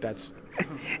say, but that's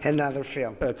another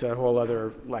film. That's a whole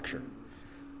other lecture.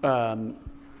 So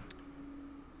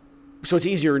it's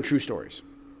easier in true stories.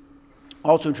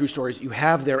 Also in true stories, you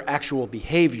have their actual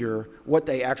behavior, what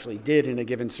they actually did in a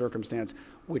given circumstance,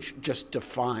 which just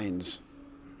defines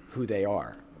who they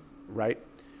are, right?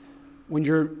 When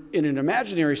you're in an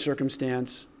imaginary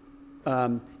circumstance,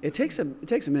 it takes a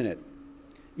minute.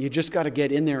 You just got to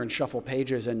get in there and shuffle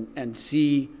pages and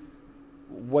see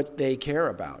what they care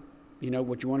about. You know,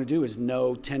 what you want to do is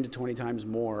know 10 to 20 times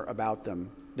more about them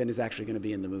than is actually going to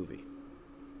be in the movie,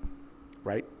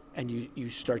 right? And you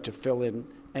start to fill in,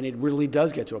 and it really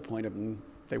does get to a point of,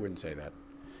 they wouldn't say that.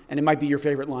 And it might be your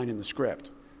favorite line in the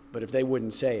script, but if they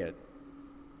wouldn't say it,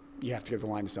 you have to give the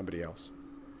line to somebody else.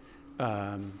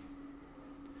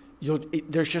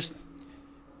 There's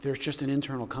just an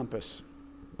internal compass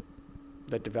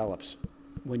that develops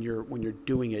when you're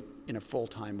doing it in a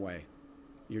full-time way.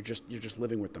 You're just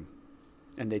living with them,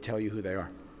 and they tell you who they are.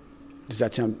 Does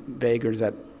that sound vague, or does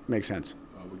that make sense?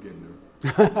 We're getting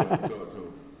there. So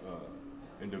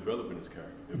in developing this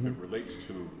character, if it relates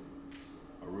to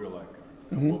a real life character,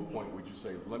 at what point would you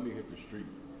say, let me hit the street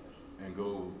and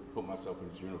go put myself in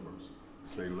this universe?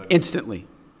 Say, Instantly.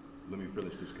 let me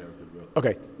finish this character development.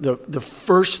 Okay, the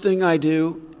first thing I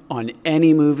do on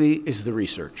any movie is the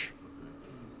research.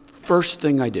 First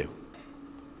thing I do.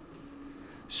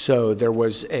 So there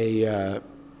was if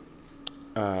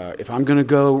I'm going to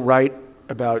go write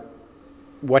about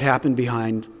what happened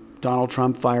behind Donald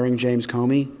Trump firing James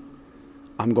Comey,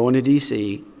 I'm going to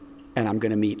D.C. and I'm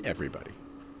going to meet everybody,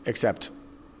 except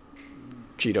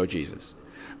Cheeto Jesus.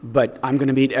 But I'm going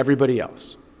to meet everybody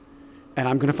else. And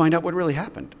I'm going to find out what really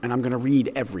happened. And I'm going to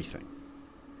read everything.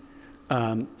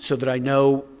 So that I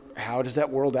know how does that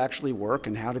world actually work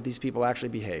and how did these people actually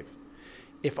behave.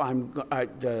 If I'm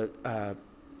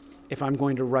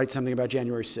going to write something about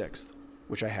January 6th,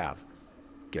 which I have,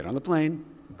 get on the plane,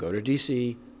 go to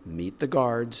D.C., meet the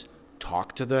guards,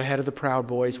 talk to the head of the Proud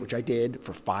Boys, which I did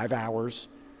for 5 hours,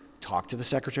 talk to the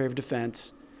Secretary of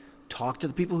Defense, talk to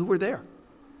the people who were there,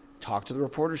 talk to the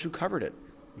reporters who covered it,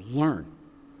 learn.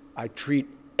 I treat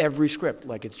every script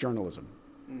like it's journalism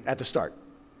at the start.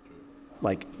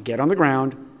 Like, get on the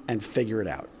ground and figure it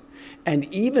out. And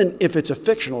even if it's a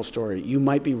fictional story, you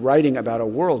might be writing about a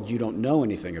world you don't know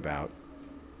anything about.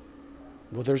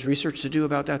 Well, there's research to do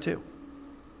about that too.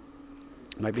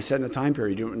 It might be set in a time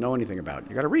period you don't know anything about.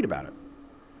 You got to read about it.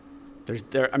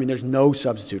 There's no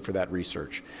substitute for that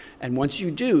research. And once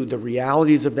you do, the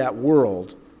realities of that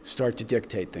world start to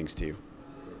dictate things to you,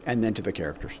 and then to the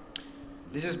characters.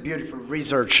 This is beautiful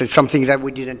research. It's something that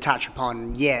we didn't touch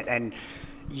upon yet, and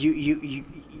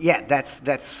yeah,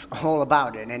 that's all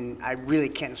about it. And I really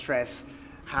can't stress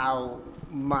how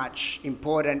much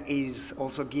important is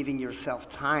also giving yourself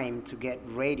time to get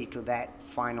ready to that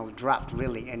final draft,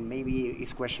 really. And maybe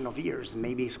it's a question of years.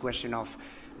 Maybe it's a question of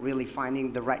really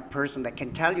finding the right person that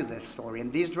can tell you this story.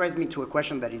 And this drives me to a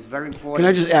question that is very important. Can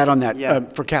I just add on that? Yeah.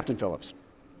 For Captain Phillips,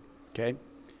 okay?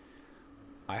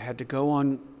 I had to go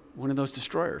on one of those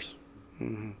destroyers,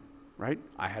 right?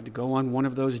 I had to go on one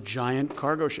of those giant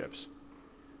cargo ships.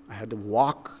 I had to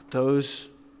walk those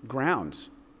grounds.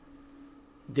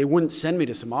 They wouldn't send me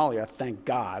to Somalia, thank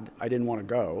God. I didn't want to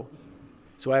go.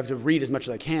 So I have to read as much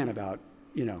as I can about,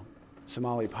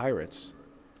 Somali pirates.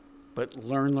 But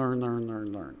learn.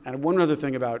 And one other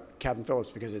thing about Captain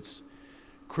Phillips, because it's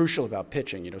crucial about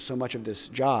pitching. So much of this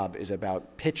job is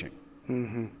about pitching.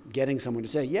 Getting someone to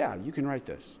say, yeah, you can write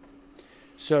this.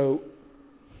 So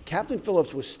Captain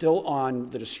Phillips was still on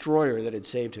the destroyer that had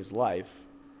saved his life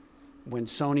when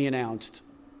Sony announced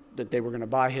that they were going to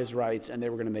buy his rights and they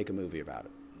were going to make a movie about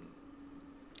it.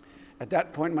 At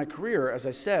that point in my career, as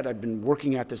I said, I'd been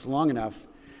working at this long enough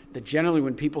that generally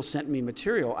when people sent me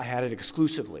material, I had it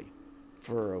exclusively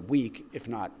for a week, if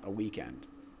not a weekend.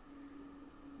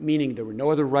 Meaning there were no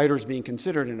other writers being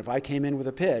considered, and if I came in with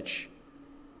a pitch,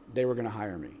 they were going to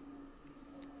hire me.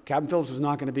 Captain Phillips was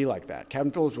not going to be like that.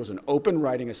 Captain Phillips was an open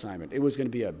writing assignment. It was going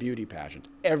to be a beauty pageant.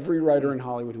 Every writer in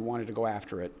Hollywood who wanted to go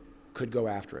after it could go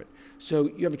after it. So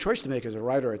you have a choice to make as a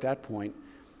writer at that point.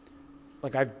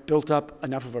 Like, I've built up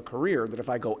enough of a career that if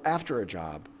I go after a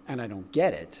job and I don't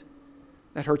get it,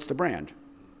 that hurts the brand,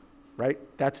 right?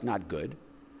 That's not good.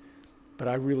 But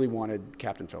I really wanted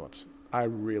Captain Phillips. I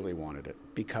really wanted it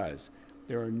because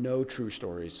there are no true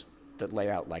stories that lay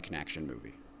out like an action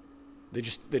movie. They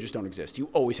just don't exist. You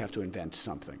always have to invent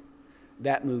something.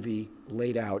 That movie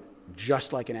laid out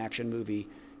just like an action movie.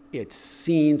 Its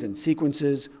scenes and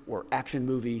sequences were action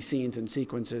movie scenes and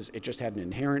sequences. It just had an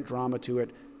inherent drama to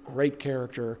it, great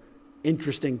character,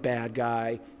 interesting bad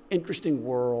guy, interesting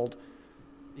world.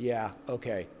 Yeah,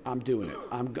 okay, I'm doing it.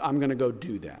 I'm going to go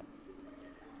do that.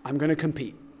 I'm going to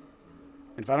compete.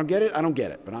 And if I don't get it, I don't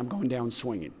get it, but I'm going down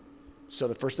swinging. So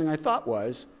the first thing I thought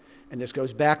was, and this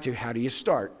goes back to how do you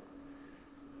start?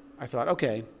 I thought,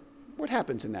 okay, what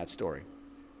happens in that story?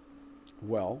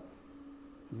 Well,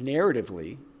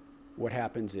 narratively, what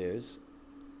happens is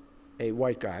a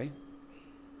white guy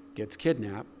gets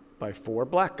kidnapped by 4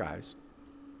 black guys,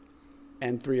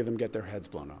 and 3 of them get their heads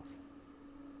blown off.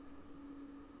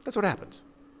 That's what happens.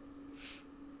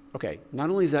 Okay,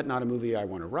 not only is that not a movie I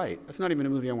want to write, that's not even a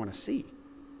movie I want to see.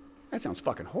 That sounds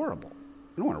fucking horrible.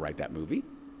 I don't want to write that movie.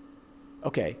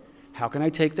 Okay, how can I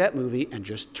take that movie and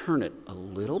just turn it a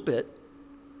little bit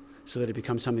so that it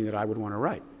becomes something that I would want to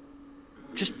write?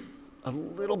 Just a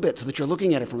little bit so that you're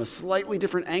looking at it from a slightly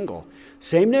different angle.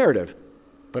 Same narrative,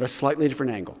 but a slightly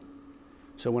different angle.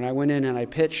 So when I went in and I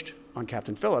pitched on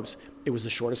Captain Phillips, it was the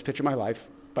shortest pitch of my life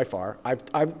by far.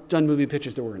 I've done movie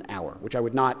pitches that were an hour, which I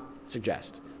would not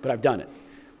suggest, but I've done it.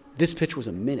 This pitch was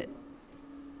a minute.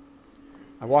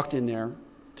 I walked in there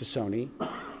to Sony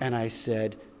and I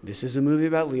said, this is a movie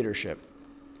about leadership.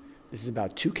 This is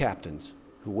about 2 captains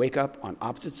who wake up on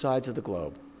opposite sides of the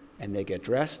globe and they get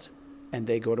dressed and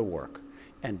they go to work.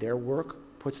 And their work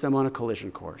puts them on a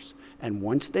collision course. And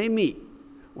once they meet,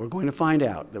 we're going to find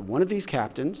out that one of these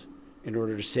captains, in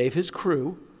order to save his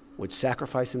crew, would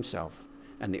sacrifice himself.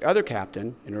 And the other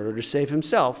captain, in order to save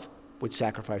himself, would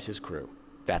sacrifice his crew.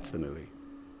 That's the movie.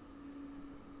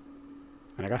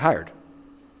 And I got hired.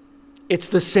 It's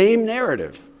the same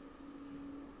narrative,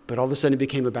 but all of a sudden it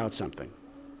became about something.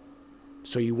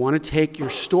 So you want to take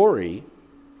your story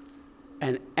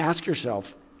and ask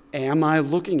yourself, am I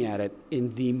looking at it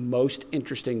in the most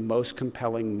interesting, most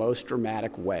compelling, most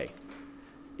dramatic way?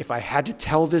 If I had to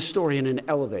tell this story in an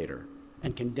elevator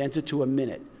and condense it to a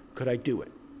minute, could I do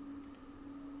it?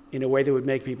 In a way that would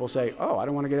make people say, oh, I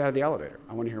don't want to get out of the elevator.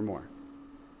 I want to hear more.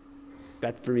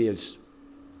 That, for me, is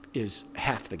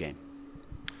half the game.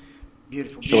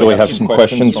 Beautiful. Shall we have some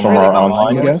questions from our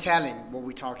online guests? Telling what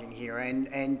we're talking here,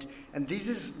 and this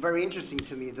is very interesting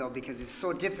to me though, because it's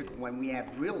so difficult when we have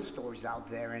real stories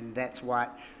out there, and that's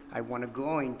what I want to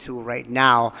go into right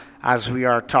now as we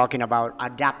are talking about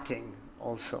adapting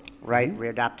also, right? Mm-hmm.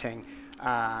 Readapting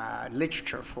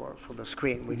literature for the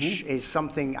screen, which is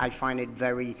something I find it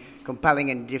very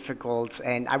compelling and difficult,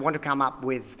 and I want to come up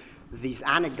with this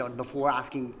anecdote before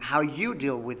asking how you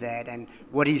deal with that and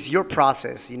what is your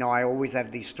process. You know, I always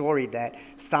have this story that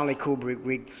Stanley Kubrick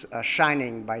reads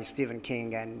Shining by Stephen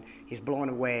King, and he's blown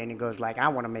away, and he goes like, I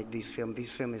want to make this film.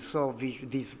 This film is so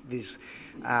this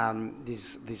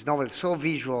novel is so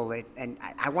visual, and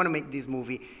I want to make this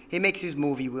movie. He makes his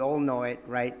movie. We all know it,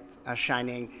 right?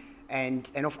 Shining. And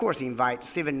of course he invites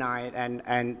Stephen Knight,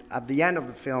 and at the end of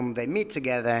the film they meet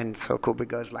together, and so Kubrick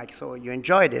goes like, so you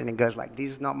enjoyed it? And he goes like, this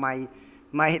is not my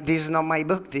this is not my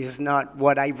book, this is not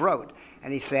what I wrote.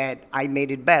 And he said, I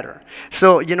made it better.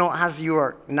 So, you know, as you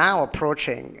are now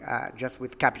approaching just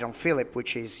with Captain Phillips,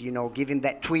 which is, you know, giving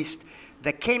that twist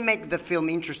that can make the film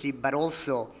interesting, but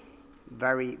also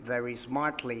very, very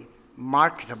smartly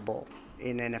marketable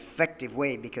in an effective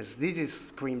way, because this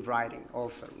is screenwriting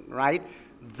also, right?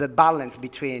 The balance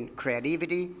between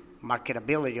creativity,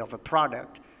 marketability of a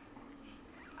product.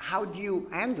 How do you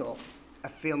handle a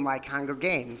film like Hunger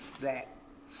Games that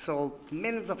sold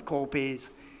millions of copies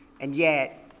and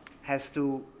yet has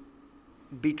to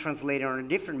be translated on a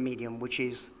different medium, which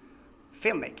is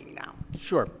filmmaking now?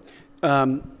 Sure.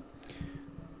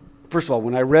 First of all,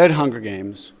 when I read Hunger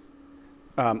Games,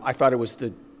 I thought it was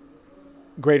the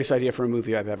greatest idea for a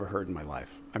movie I've ever heard in my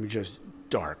life. I mean, just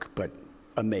dark, but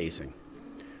amazing.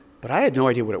 But I had no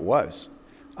idea what it was.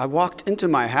 I walked into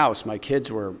my house, my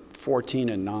kids were 14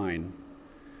 and 9.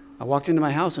 I walked into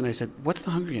my house and I said, what's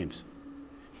the Hunger Games?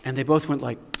 And they both went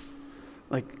like,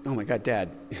 oh my God,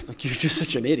 Dad, like, you're just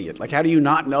such an idiot. Like, how do you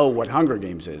not know what Hunger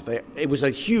Games is? It was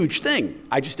a huge thing.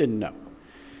 I just didn't know.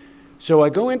 So I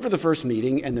go in for the first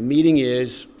meeting, and the meeting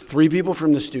is 3 people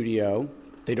from the studio.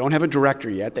 They don't have a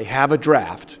director yet. They have a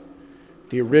draft.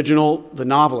 The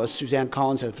novelist, Suzanne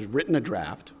Collins, has written a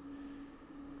draft.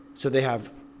 So they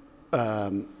have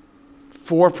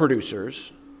 4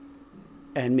 producers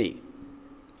and me.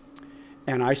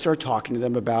 And I start talking to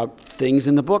them about things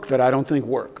in the book that I don't think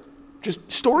work.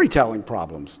 Just storytelling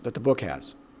problems that the book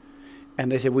has.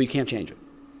 And they said, well, you can't change it.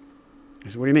 I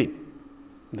said, what do you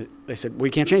mean? They said, well,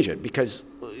 you can't change it because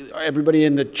everybody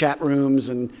in the chat rooms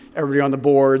and everybody on the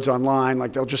boards online,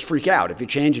 like, they'll just freak out if you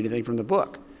change anything from the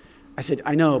book. I said,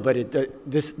 I know, but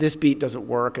this beat doesn't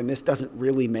work, and this doesn't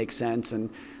really make sense, and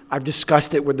I've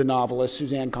discussed it with the novelist,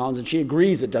 Suzanne Collins, and she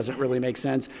agrees it doesn't really make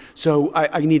sense, so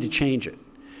I need to change it.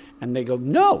 And they go,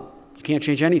 no, you can't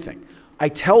change anything. I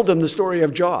tell them the story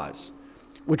of Jaws,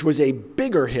 which was a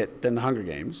bigger hit than The Hunger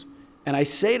Games, and I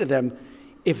say to them,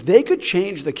 if they could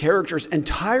change the character's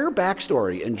entire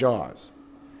backstory in Jaws,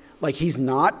 like, he's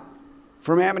not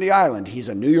from Amity Island, he's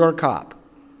a New York cop.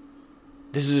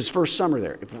 This is his first summer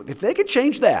there. If they could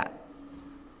change that,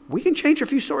 we can change a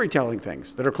few storytelling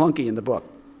things that are clunky in the book.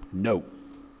 No.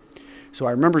 So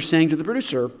I remember saying to the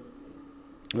producer,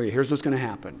 okay, here's what's going to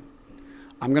happen.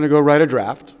 I'm going to go write a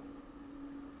draft.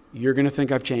 You're going to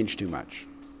think I've changed too much.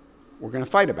 We're going to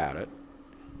fight about it.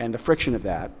 And the friction of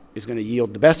that is going to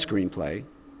yield the best screenplay.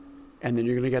 And then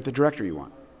you're going to get the director you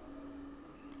want.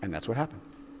 And that's what happened.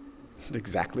 That's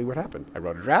exactly what happened. I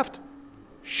wrote a draft.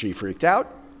 She freaked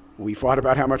out. We fought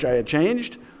about how much I had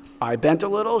changed. I bent a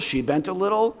little, she bent a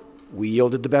little. We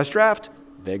yielded the best draft.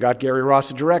 They got Gary Ross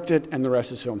to direct it, and the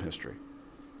rest is film history.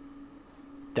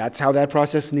 That's how that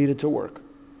process needed to work.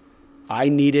 I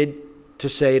needed to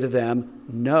say to them,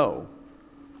 no,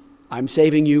 I'm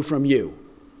saving you from you.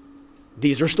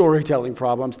 These are storytelling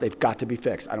problems. They've got to be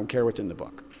fixed. I don't care what's in the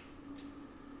book.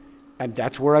 And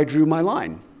that's where I drew my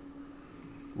line,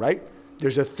 right?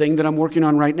 There's a thing that I'm working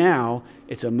on right now.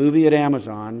 It's a movie at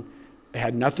Amazon. It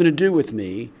had nothing to do with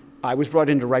me. I was brought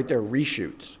in to write their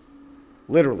reshoots.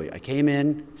 Literally, I came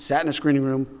in, sat in a screening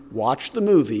room, watched the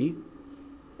movie,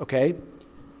 okay?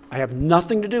 I have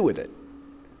nothing to do with it.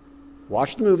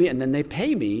 Watch the movie, and then they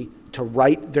pay me to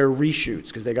write their reshoots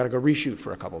because they got to go reshoot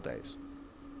for a couple days.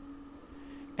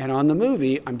 And on the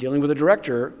movie, I'm dealing with a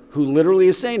director who literally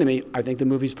is saying to me, I think the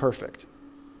movie's perfect.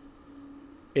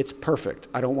 It's perfect.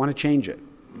 I don't want to change it.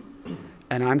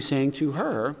 And I'm saying to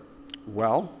her,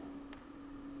 well,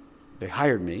 they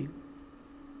hired me.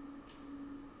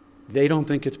 They don't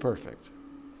think it's perfect.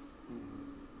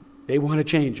 They want to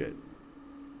change it.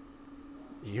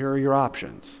 Here are your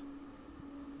options.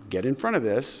 Get in front of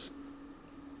this,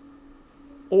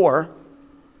 or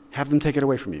have them take it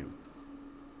away from you.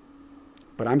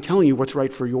 But I'm telling you what's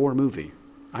right for your movie.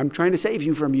 I'm trying to save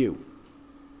you from you.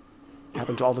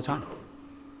 Happens all the time.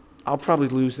 I'll probably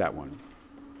lose that one.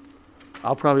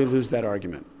 I'll probably lose that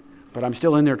argument. But I'm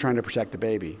still in there trying to protect the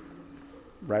baby,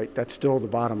 right? That's still the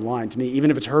bottom line to me.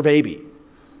 Even if it's her baby,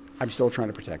 I'm still trying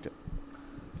to protect it.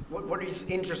 What is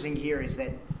interesting here is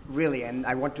that really, and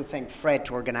I want to thank Fred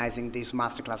for organizing this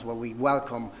masterclass where we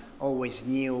welcome always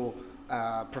new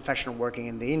professional working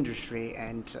in the industry,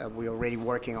 and we're already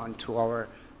working on to our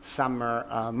summer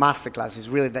masterclass, is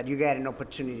really that you get an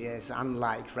opportunity that's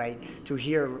unlike, right? To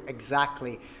hear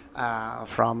exactly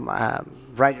from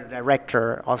writer,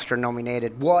 director, Oscar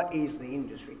nominated, what is the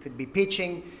industry? It could be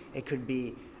pitching, it could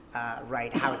be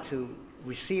right, how to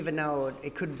receive a note,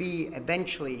 it could be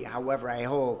eventually, however, I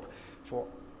hope, for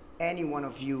any one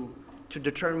of you to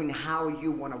determine how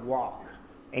you want to walk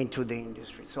into the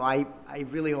industry. So I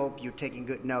really hope you're taking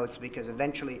good notes, because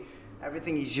eventually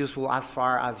everything is useful as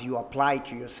far as you apply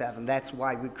to yourself, and that's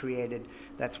why we created,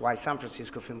 that's why San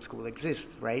Francisco Film School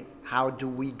exists, right? How do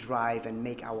we drive and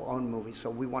make our own movies? So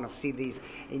we want to see these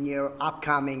in your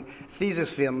upcoming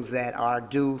thesis films that are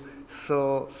due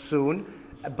so soon.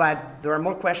 But there are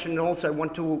more questions also. I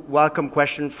want to welcome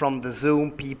questions from the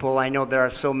Zoom people. I know there are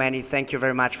so many. Thank you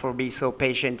very much for being so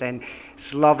patient, and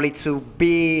it's lovely to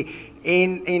be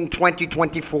in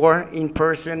 2024 in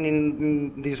person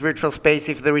in this virtual space.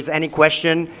 If there is any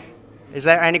question, is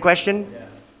there any question?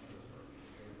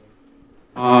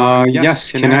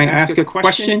 Yes. Can I ask a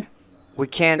question? We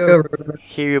can't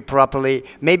hear you properly.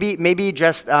 Maybe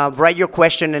just write your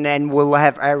question, and then we'll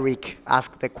have Eric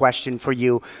ask the question for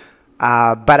you.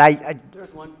 But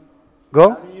There's one. Go.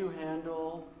 How do you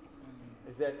handle,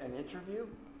 is that an interview?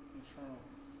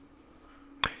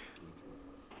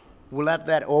 We'll have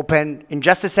that open in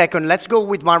just a second. Let's go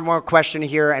with one more question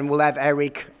here, and we'll have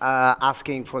Eric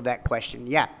asking for that question.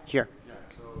 Yeah, here. Yeah,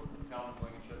 so Calvin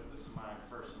Blankenship, this is my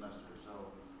first semester.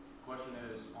 So the question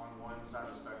is, on one side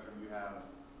of the spectrum, you have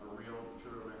a real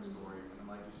true event story, and then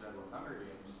like you said with Hunger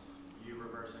Games, you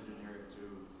reverse engineer it to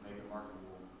make it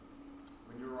marketable.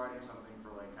 When you're writing something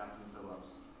for like Captain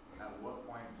Phillips, at what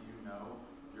point do you know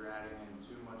you're adding in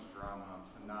too much drama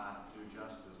to not do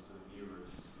justice to the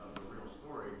viewers of the real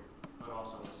story, but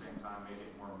also at the same time make it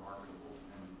more marketable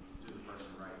and do the person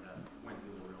right that went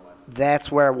through the real life?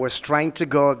 That's where I was trying to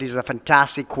go. This is a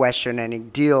fantastic question, and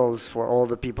it deals for all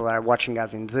the people that are watching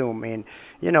us in Zoom. And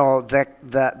you know,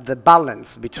 the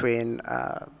balance between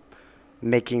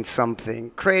making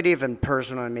something creative and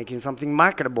personal and making something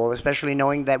marketable, especially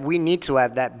knowing that we need to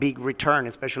have that big return,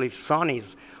 especially if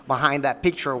Sony's behind that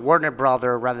picture, Warner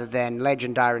Brother, rather than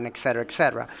Legendary, and et cetera, et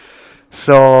cetera.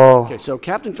 So, Okay, so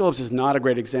Captain Phillips is not a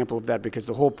great example of that, because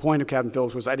the whole point of Captain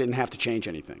Phillips was I didn't have to change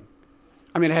anything.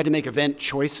 I mean, I had to make event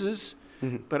choices,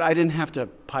 but I didn't have to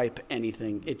pipe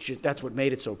anything. It just, that's what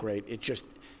made it so great.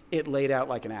 It laid out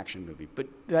like an action movie, but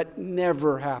that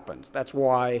never happens. That's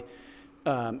why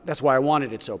I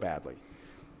wanted it so badly.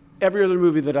 Every other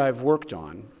movie that I've worked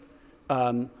on,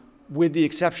 with the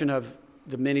exception of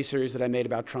the miniseries that I made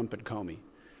about Trump and Comey,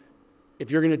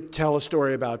 if you're going to tell a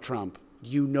story about Trump,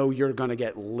 you know you're going to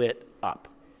get lit up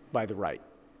by the right.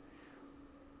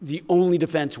 The only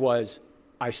defense was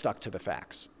I stuck to the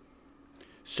facts.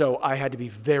 So I had to be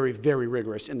very, very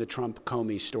rigorous in the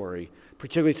Trump-Comey story,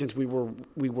 particularly since we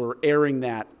were airing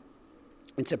that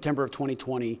in September of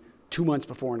 2020, 2 months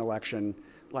before an election.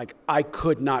 Like, I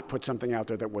could not put something out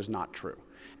there that was not true.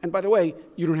 And by the way,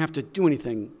 you don't have to do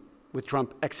anything with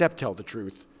Trump except tell the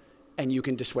truth, and you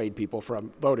can dissuade people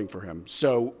from voting for him.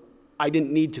 So I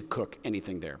didn't need to cook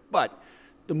anything there. But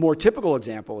the more typical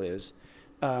example is,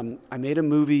 I made a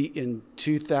movie in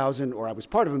 2000, or I was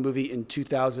part of a movie in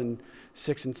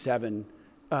 2006 and 7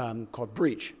 called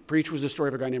Breach. Breach was the story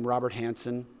of a guy named Robert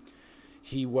Hansen.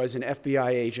 He was an FBI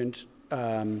agent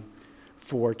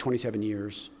for 27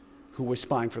 years who was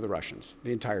spying for the Russians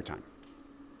the entire time.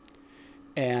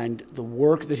 And the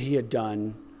work that he had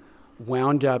done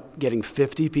wound up getting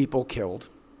 50 people killed,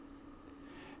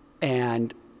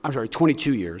 and,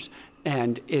 22 years,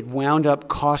 and it wound up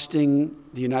costing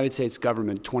the United States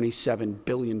government $27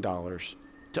 billion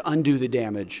to undo the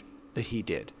damage that he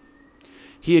did.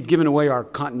 He had given away our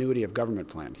continuity of government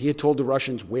plan. He had told the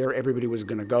Russians where everybody was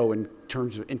going to go in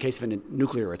case of a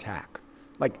nuclear attack.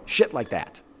 Like shit like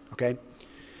that, okay?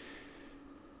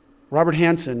 Robert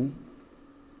Hansen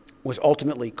was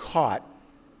ultimately caught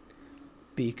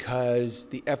because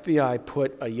the FBI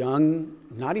put a young,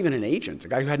 not even an agent, a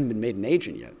guy who hadn't been made an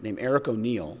agent yet, named Eric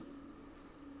O'Neill,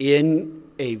 in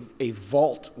a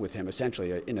vault with him,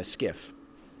 essentially, in a skiff.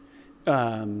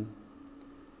 And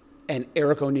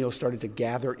Eric O'Neill started to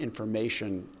gather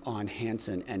information on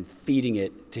Hansen and feeding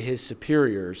it to his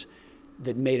superiors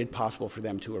that made it possible for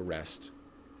them to arrest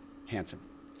Hansen.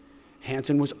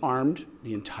 Hansen was armed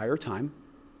the entire time.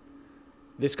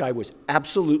 This guy was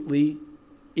absolutely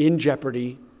in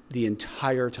jeopardy the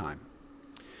entire time.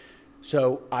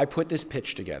 So I put this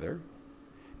pitch together,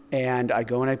 and I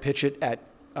go and I pitch it at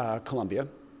Columbia.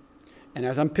 And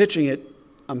as I'm pitching it,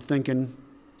 I'm thinking,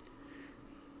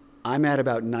 I'm at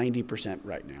about 90%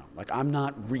 right now. Like, I'm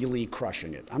not really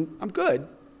crushing it. I'm good,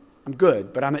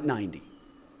 but I'm at 90.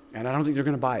 And I don't think they're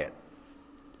going to buy it.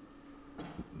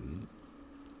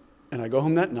 And I go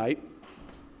home that night,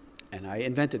 and I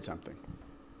invented something.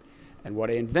 And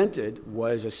what I invented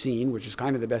was a scene, which is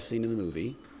kind of the best scene in the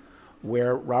movie,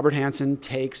 where Robert Hansen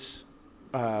takes,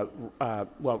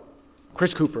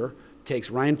 Chris Cooper takes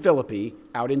Ryan Phillips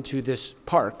out into this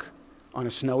park on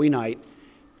a snowy night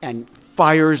and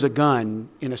fires a gun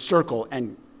in a circle,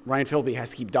 and Ryan Phillips has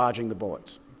to keep dodging the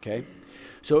bullets, okay?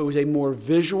 So it was a more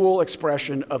visual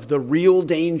expression of the real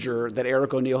danger that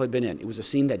Eric O'Neill had been in. It was a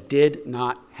scene that did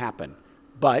not happen.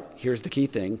 But here's the key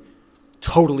thing,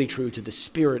 totally true to the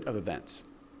spirit of events,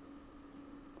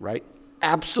 right?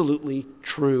 Absolutely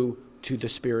true to the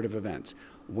spirit of events.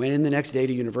 Went in the next day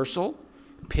to Universal,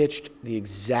 pitched the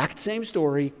exact same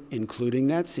story, including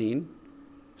that scene,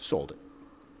 sold it.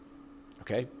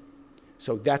 Okay?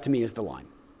 So that to me is the line.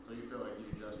 So you feel like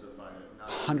you justified it, not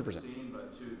 100%. to the scene,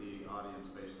 but to the audience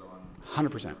based on...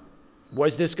 100%.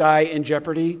 Was this guy in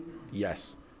jeopardy?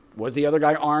 Yes. Was the other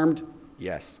guy armed?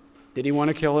 Yes. Did he want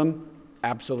to kill him?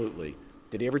 Absolutely.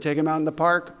 Did he ever take him out in the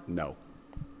park? No.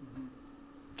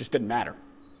 Just didn't matter.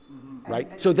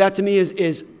 Right? So that to me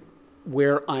is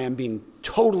where I am being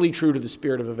totally true to the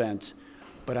spirit of events,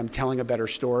 but I'm telling a better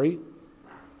story,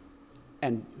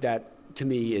 and that to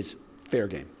me is fair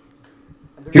game.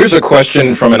 Here's a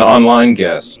question from an online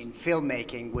guest. In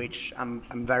filmmaking, which I'm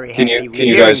very Can happy you with can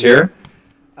you guys hear?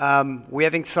 We're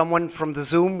having someone from the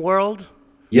Zoom world.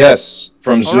 Yes,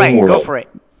 from Zoom All right, World. go for it.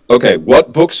 Okay,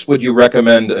 what books would you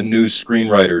recommend a new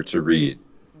screenwriter to read?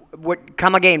 What?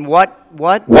 Come again? What?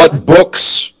 What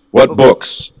books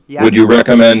Yeah. would you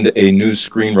recommend a new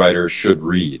screenwriter should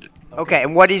read? Okay,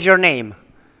 and what is your name?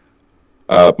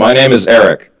 My name is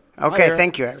Eric. Okay, Hi, Eric.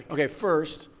 thank you, Eric. Okay,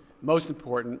 first, most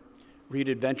important, read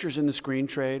Adventures in the Screen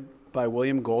Trade by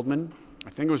William Goldman. I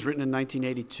think it was written in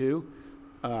 1982.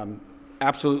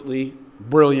 Absolutely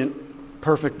brilliant,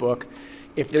 perfect book.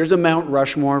 If there's a Mount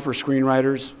Rushmore for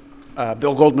screenwriters,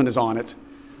 Bill Goldman is on it.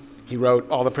 He wrote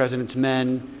All the President's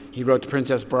Men. He wrote The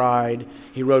Princess Bride.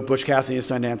 He wrote Butch Cassidy and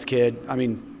the Sundance Kid. I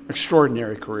mean,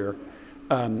 extraordinary career.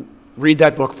 Read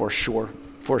that book for sure,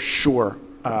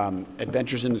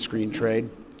 Adventures in the Screen Trade.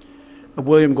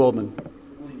 William Goldman.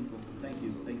 Thank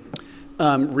you.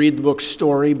 Read the book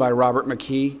Story by Robert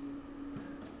McKee.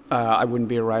 I wouldn't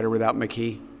be a writer without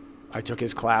McKee. I took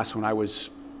his class when I was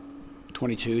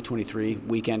 22, 23,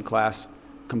 weekend class.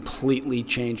 Completely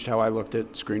changed how I looked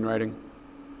at screenwriting.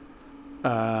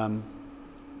 I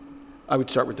would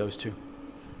start with those two.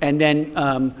 And then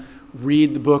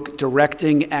read the book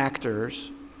Directing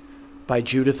Actors by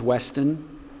Judith Weston.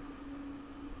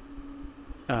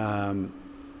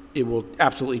 It will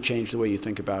absolutely change the way you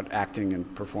think about acting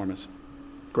and performance.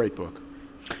 Great book.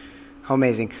 How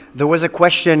amazing. There was a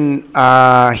question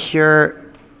here.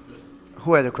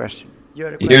 Who had a question? You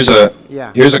had a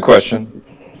question? Here's a question.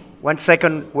 1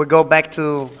 second. We'll go back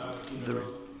to the... So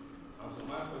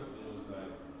my question was like,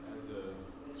 as a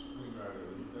screenwriter,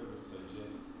 would you ever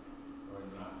suggest or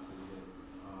not suggest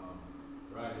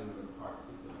writing with a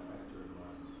particular actor in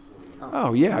mind for you?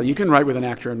 Oh, yeah, you can write with an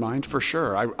actor in mind, for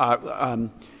sure.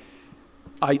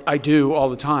 I do all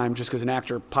the time, just because an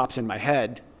actor pops in my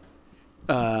head.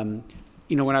 When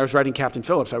I was writing Captain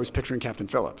Phillips, I was picturing Captain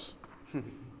Phillips.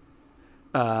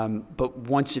 But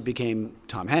once it became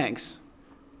Tom Hanks,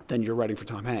 then you're writing for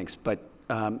Tom Hanks. But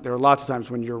there are lots of times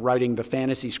when you're writing the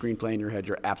fantasy screenplay in your head,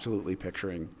 you're absolutely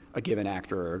picturing a given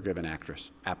actor or a given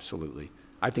actress. Absolutely.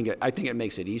 I think it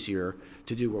makes it easier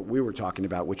to do what we were talking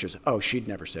about, which is, oh, she'd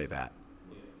never say that.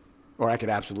 Or I could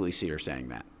absolutely see her saying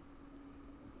that.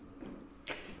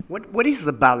 What is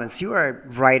the balance? You are a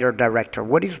writer-director.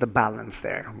 What is the balance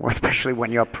there, especially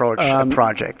when you approach a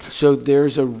project? So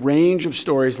there's a range of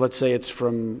stories. Let's say it's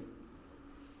from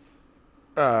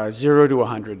 0 to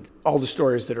 100, all the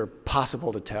stories that are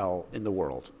possible to tell in the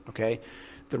world, okay?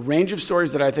 The range of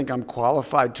stories that I think I'm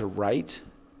qualified to write,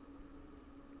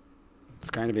 it's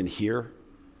kind of in here.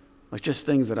 Like just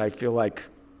things that I feel like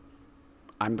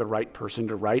I'm the right person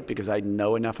to write because I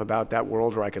know enough about that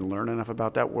world or I can learn enough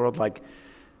about that world. Like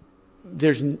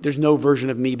there's no version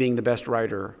of me being the best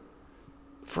writer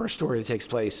for a story that takes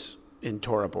place in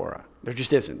Tora Bora. There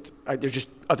just isn't. There's just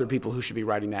other people who should be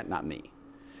writing that, not me.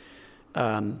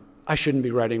 I shouldn't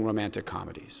be writing romantic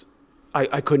comedies.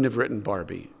 I couldn't have written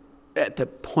Barbie. At the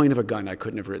point of a gun, I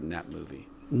couldn't have written that movie.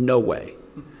 No way.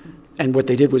 And what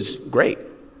they did was great.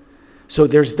 So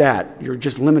there's that. You're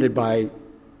just limited by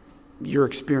your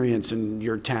experience and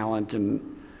your talent.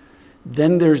 And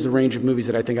then there's the range of movies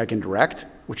that I think I can direct,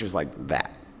 which is like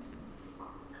that.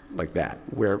 Like that.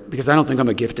 Because I don't think I'm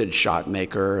a gifted shot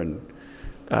maker. And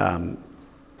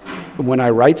when I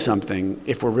write something,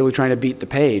 if we're really trying to beat the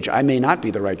page, I may not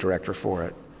be the right director for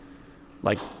it.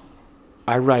 Like,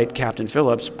 I write Captain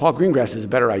Phillips, Paul Greengrass is a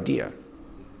better idea.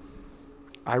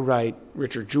 I write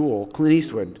Richard Jewell, Clint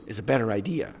Eastwood is a better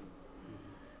idea.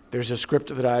 There's a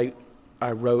script that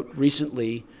I wrote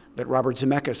recently that Robert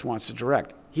Zemeckis wants to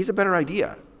direct. He's a better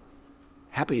idea.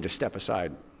 Happy to step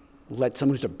aside. Let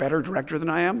someone who's a better director than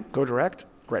I am go direct,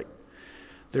 great.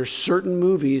 There's certain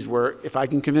movies where if I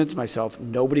can convince myself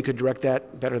nobody could direct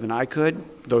that better than I could,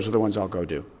 those are the ones I'll go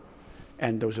do.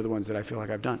 And those are the ones that I feel like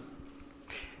I've done.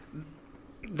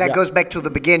 That goes back to the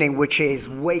beginning, which is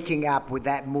waking up with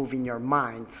that movie in your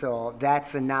mind. So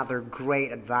that's another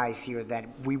great advice here that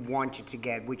we want you to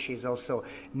get, which is also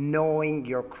knowing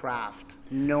your craft,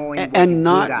 knowing what you're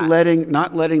good at.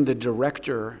 Not letting the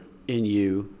director in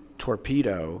you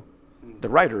torpedo the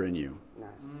writer in you.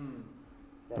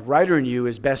 The writer in you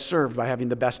is best served by having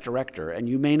the best director, and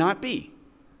you may not be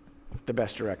the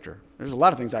best director. There's a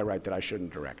lot of things I write that I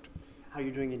shouldn't direct. How are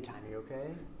you doing in time? Are you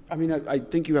okay? I mean, I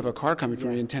think you have a car coming for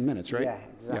me in 10 minutes, right? Yeah,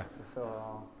 exactly. Yeah.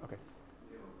 So. Okay.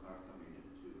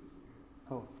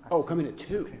 Oh, coming at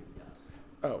 2. Okay.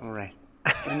 Oh. All right.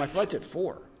 And my flight's at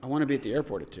 4. I want to be at the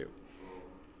airport at 2.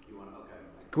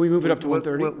 Can we move it up to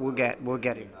 1:30? We'll get it.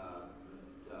 2:30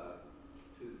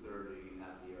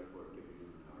 at the airport.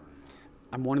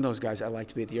 I'm one of those guys. I like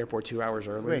to be at the airport 2 hours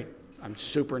early. Great. I'm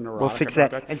super neurotic. We'll fix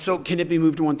about that. And so, can it be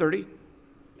moved to 1:30?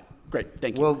 Yeah. Great.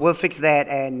 Thank you. We'll fix that,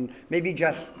 and maybe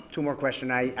just 2 more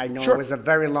questions. I know Sure. it was a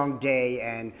very long day,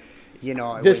 and you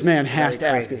know this man has to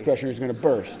ask his question or he's going to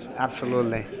burst.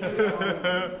 Absolutely.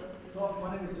 So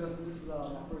my name is Justin. This is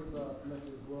my first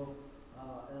semester as well.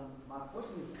 And my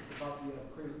question is about the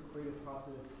creative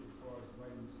process as far as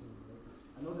writing the story. Right?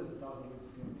 I know there's 1,000 ways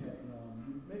to skin a cat, and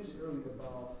you mentioned earlier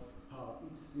about how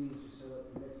each scene should set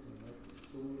up the next scene. Right?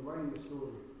 So when you're writing your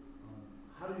story,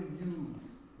 how do you use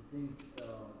the things?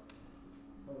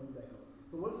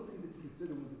 So what are the things that you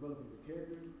consider when developing your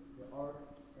characters, your art,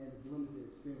 and the dilemmas they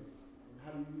experience? And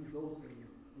how do you use those things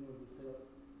in order to set up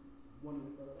one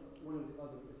or the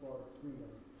other as far as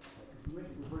screenwriting? You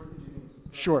mentioned reverse engineering.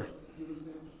 Sure. You know what I'm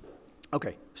saying?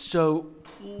 Okay, so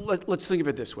let's think of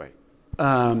it this way.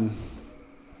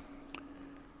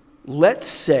 Let's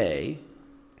say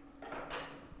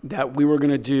that we were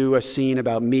going to do a scene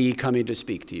about me coming to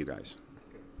speak to you guys.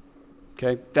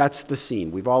 Okay, that's the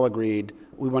scene. We've all agreed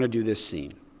we want to do this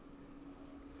scene.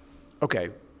 Okay,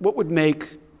 what would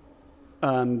make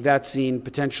that scene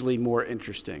potentially more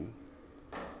interesting?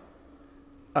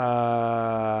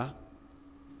 I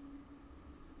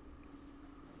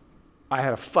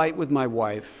had a fight with my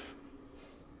wife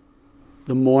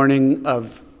the morning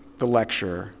of the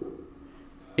lecture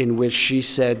in which she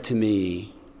said to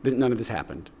me, none of this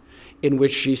happened, in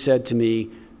which she said to me,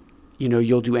 you know,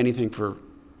 you'll do anything for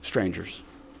strangers,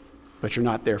 but you're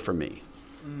not there for me.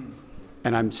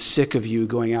 And I'm sick of you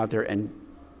going out there and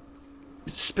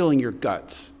spilling your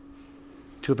guts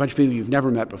to a bunch of people you've never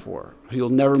met before, who you'll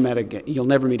never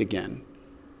meet again.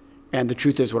 And the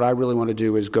truth is, what I really want to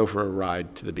do is go for a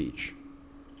ride to the beach.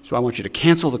 So I want you to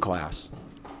cancel the class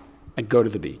and go to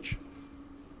the beach.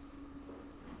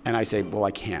 And I say, well,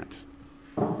 I can't.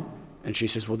 And she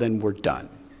says, well, then we're done.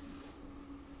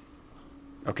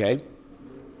 Okay?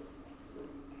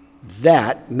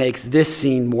 That makes this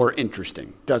scene more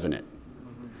interesting, doesn't it?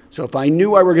 So if I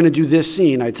knew I were going to do this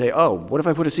scene, I'd say, oh, what if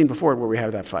I put a scene before it where we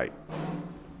have that fight?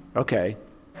 Okay.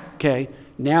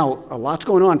 Now a lot's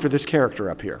going on for this character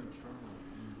up here.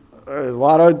 a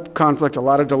lot of conflict, a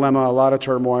lot of dilemma, a lot of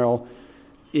turmoil.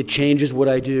 It changes what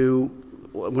I do.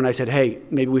 When I said, hey,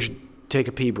 maybe we should take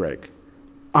a pee break,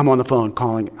 I'm on the phone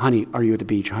calling, honey, are you at the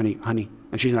beach? Honey, honey.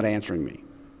 And she's not answering me.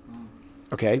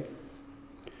 Okay?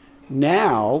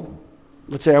 Now,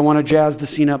 let's say I want to jazz the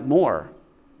scene up more.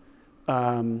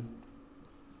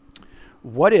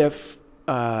 What if,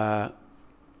 while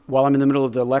I'm in the middle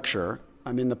of the lecture,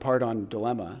 I'm in the part on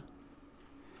dilemma,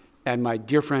 and my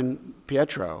dear friend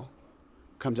Pietro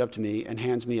comes up to me and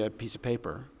hands me a piece of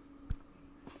paper,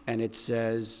 and it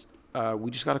says,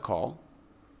 we just got a call.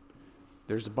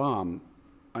 There's a bomb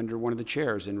under one of the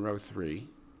chairs in row 3,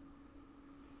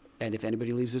 and if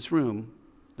anybody leaves this room,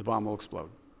 the bomb will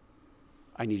explode.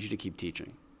 I need you to keep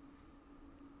teaching.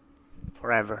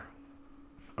 Forever.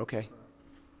 Okay.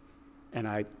 And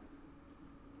I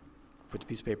put the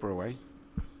piece of paper away.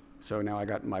 So now I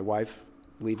got my wife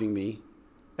leaving me,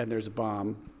 and there's a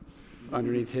bomb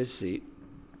underneath his seat,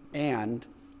 and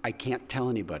I can't tell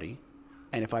anybody.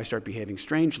 And if I start behaving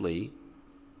strangely,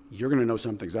 you're going to know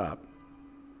something's up.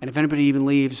 And if anybody even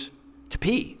leaves to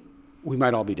pee, we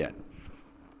might all be dead.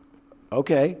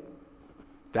 Okay.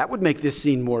 That would make this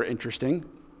scene more interesting,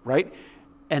 right?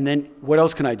 And then what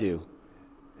else can I do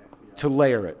to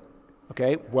layer it?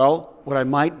 Okay, well, what I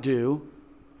might do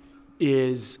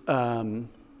is the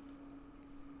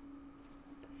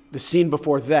scene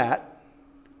before that,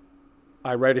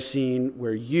 I write a scene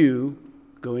where you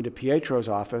go into Pietro's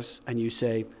office and you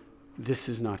say, this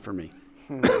is not for me.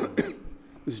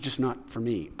 This is just not for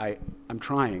me. I'm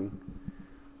trying,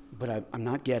 but I'm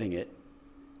not getting it,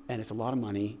 and it's a lot of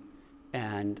money,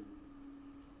 and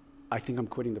I think I'm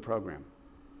quitting the program.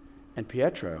 And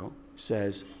Pietro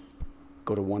says,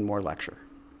 go to one more lecture.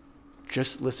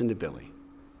 Just listen to Billy.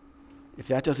 If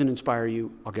that doesn't inspire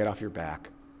you, I'll get off your back,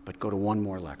 but go to one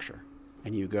more lecture.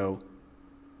 And you go,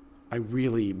 I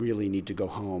really, really need to go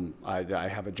home. I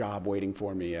have a job waiting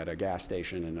for me at a gas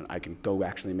station, and I can go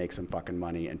actually make some fucking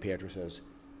money. And Pietro says,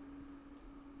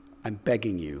 I'm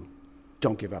begging you,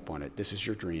 don't give up on it. This is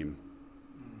your dream.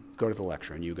 Go to the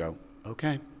lecture. And you go,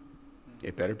 okay,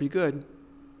 it better be good.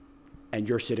 And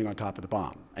you're sitting on top of the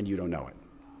bomb, and you don't know it.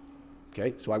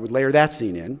 Okay, so I would layer that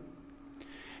scene in.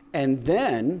 And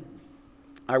then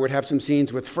I would have some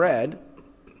scenes with Fred.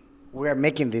 We're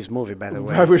making this movie, by the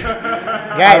way.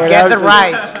 Guys, get the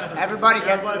rights. Everybody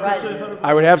gets the rights.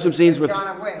 I would have some scenes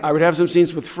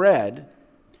with Fred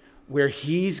where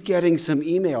he's getting some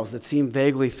emails that seem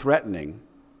vaguely threatening,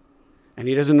 and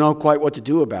he doesn't know quite what to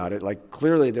do about it. Like,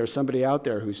 clearly there's somebody out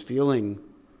there who's feeling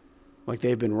like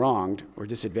they've been wronged or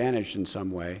disadvantaged in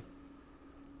some way,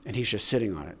 and he's just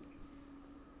sitting on it.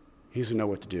 He doesn't know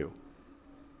what to do.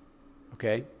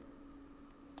 Okay?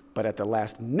 But at the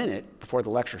last minute, before the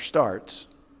lecture starts,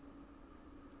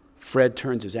 Fred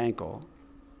turns his ankle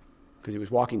because he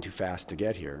was walking too fast to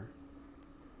get here.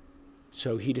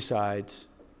 So he decides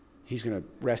he's going to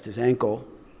rest his ankle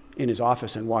in his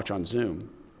office and watch on Zoom.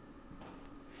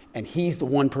 And he's the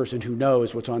one person who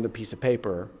knows what's on the piece of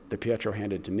paper that Pietro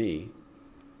handed to me.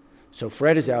 So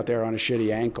Fred is out there on a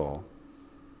shitty ankle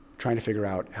trying to figure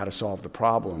out how to solve the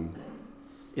problem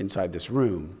inside this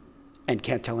room, and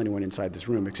can't tell anyone inside this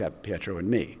room except Pietro and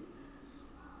me.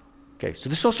 Okay, so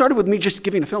this all started with me just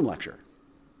giving a film lecture.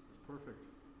 That's perfect.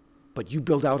 But you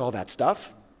build out all that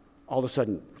stuff, all of a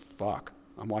sudden, fuck,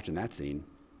 I'm watching that scene.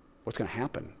 What's going to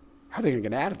happen? How are they going to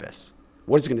get out of this?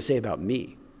 What is it going to say about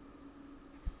me?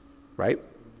 Right?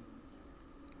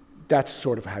 That's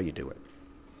sort of how you do it.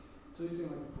 So you're saying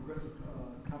like the progressive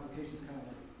complications kind of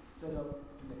like set up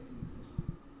the next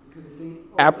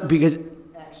scene, because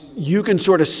you can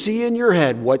sort of see in your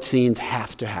head what scenes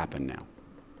have to happen now.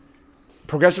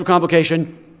 Progressive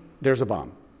complication, there's a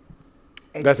bomb.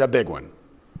 That's a big one.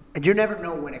 And you never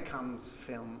know when it comes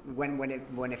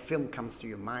when a film comes to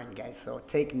your mind, guys. So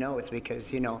take notes because,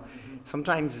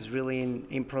 sometimes it's really in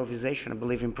improvisation. I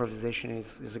believe improvisation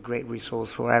is a great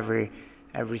resource for every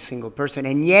single person.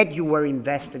 And yet you were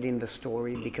invested in the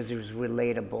story because it was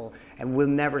relatable. And we'll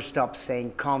never stop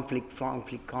saying conflict,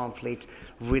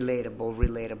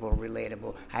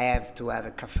 relatable. I have to have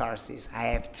a catharsis. I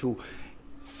have to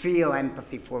feel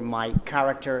empathy for my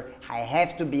character. I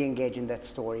have to be engaged in that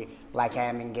story like I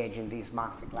am engaged in this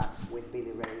masterclass with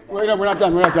Billy Ray. We're not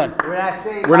done. We're not saying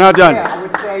We're not done. I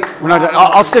would say We're not done.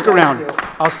 I'll stick around.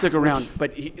 I'll stick around.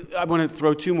 But I want to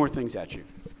throw two more things at you.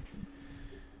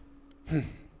 In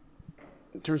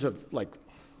terms of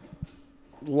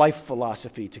life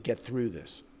philosophy to get through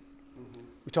this.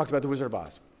 We talked about the Wizard of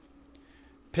Oz.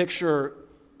 Picture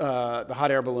the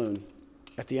hot air balloon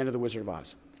at the end of the Wizard of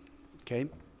Oz. Okay?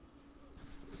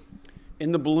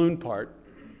 In the balloon part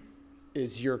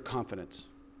is your confidence.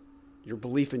 your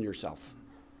belief in yourself.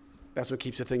 That's what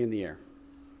keeps the thing in the air.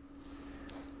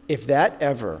 If that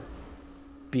ever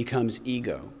becomes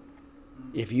ego,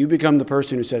 if you become the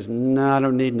person who says, no, I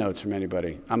don't need notes from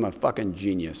anybody, I'm a fucking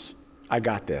genius, I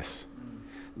got this,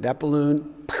 that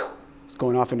balloon is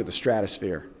going off into the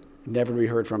stratosphere, never be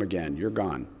heard from again, you're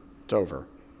gone, it's over.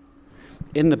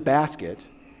 In the basket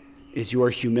is your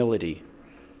humility,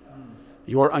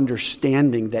 your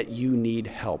understanding that you need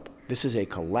help. This is a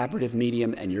collaborative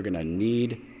medium and you're gonna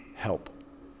need help.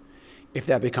 If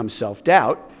that becomes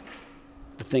self-doubt,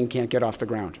 the thing can't get off the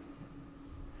ground.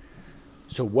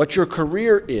 So what your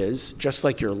career is, just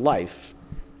like your life,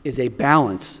 is a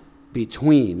balance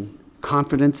between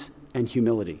confidence and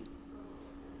humility.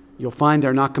 You'll find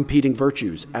they're not competing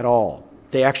virtues at all.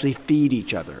 They actually feed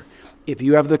each other. If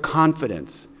you have the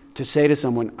confidence to say to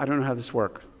someone, I don't know how this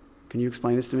works, can you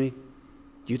explain this to me?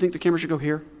 Do you think the camera should go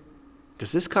here?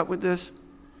 Does this cut with this?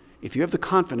 If you have the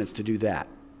confidence to do that,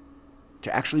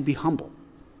 to actually be humble,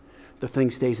 the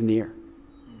thing stays in the air.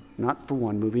 Not for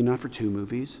one movie, not for 2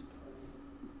 movies,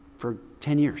 for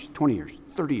 10 years, 20 years,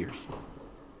 30 years.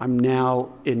 I'm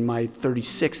now in my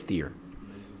 36th year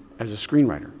as a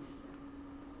screenwriter,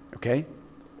 okay?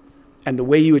 And the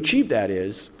way you achieve that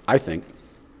is, I think,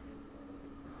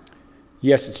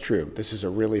 yes, it's true, this is a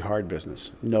really hard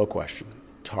business, no question,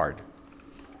 it's hard.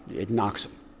 It knocks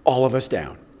all of us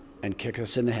down and kicks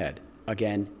us in the head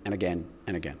again and again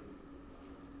and again.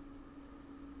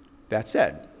 That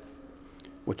said,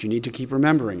 what you need to keep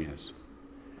remembering is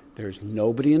there's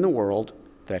nobody in the world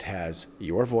that has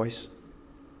your voice,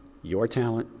 your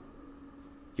talent,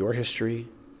 your history,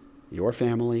 your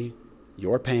family,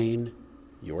 your pain,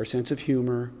 your sense of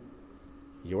humor,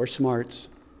 your smarts.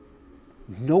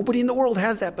 Nobody in the world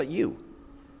has that but you.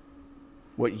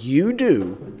 What you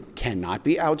do cannot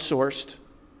be outsourced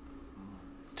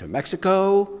to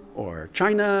Mexico or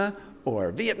China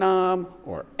or Vietnam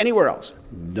or anywhere else.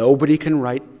 Nobody can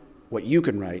write what you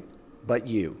can write but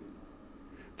you.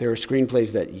 There are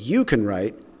screenplays that you can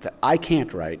write that I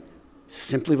can't write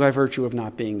simply by virtue of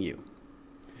not being you.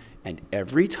 And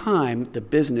every time the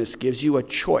business gives you a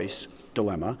choice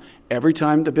dilemma, every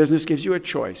time the business gives you a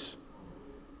choice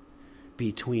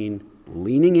between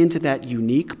leaning into that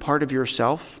unique part of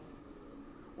yourself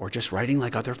or just writing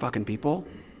like other fucking people,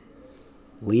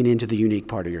 lean into the unique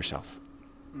part of yourself.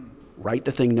 Write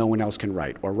the thing no one else can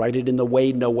write, or write it in the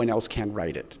way no one else can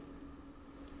write it,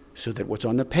 so that what's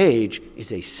on the page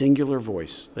is a singular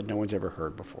voice that no one's ever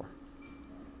heard before.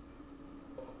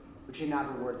 Which in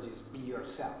other words is be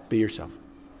yourself. Be yourself.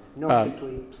 No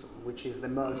eclipse, which is the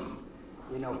most,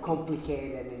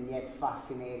 complicated and yet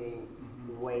fascinating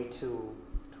way to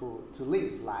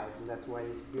live life, and that's why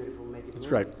it's beautiful. Make it. That's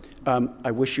right.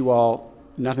 I wish you all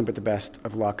nothing but the best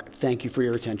of luck. Thank you for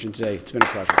your attention today. It's been a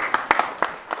pleasure.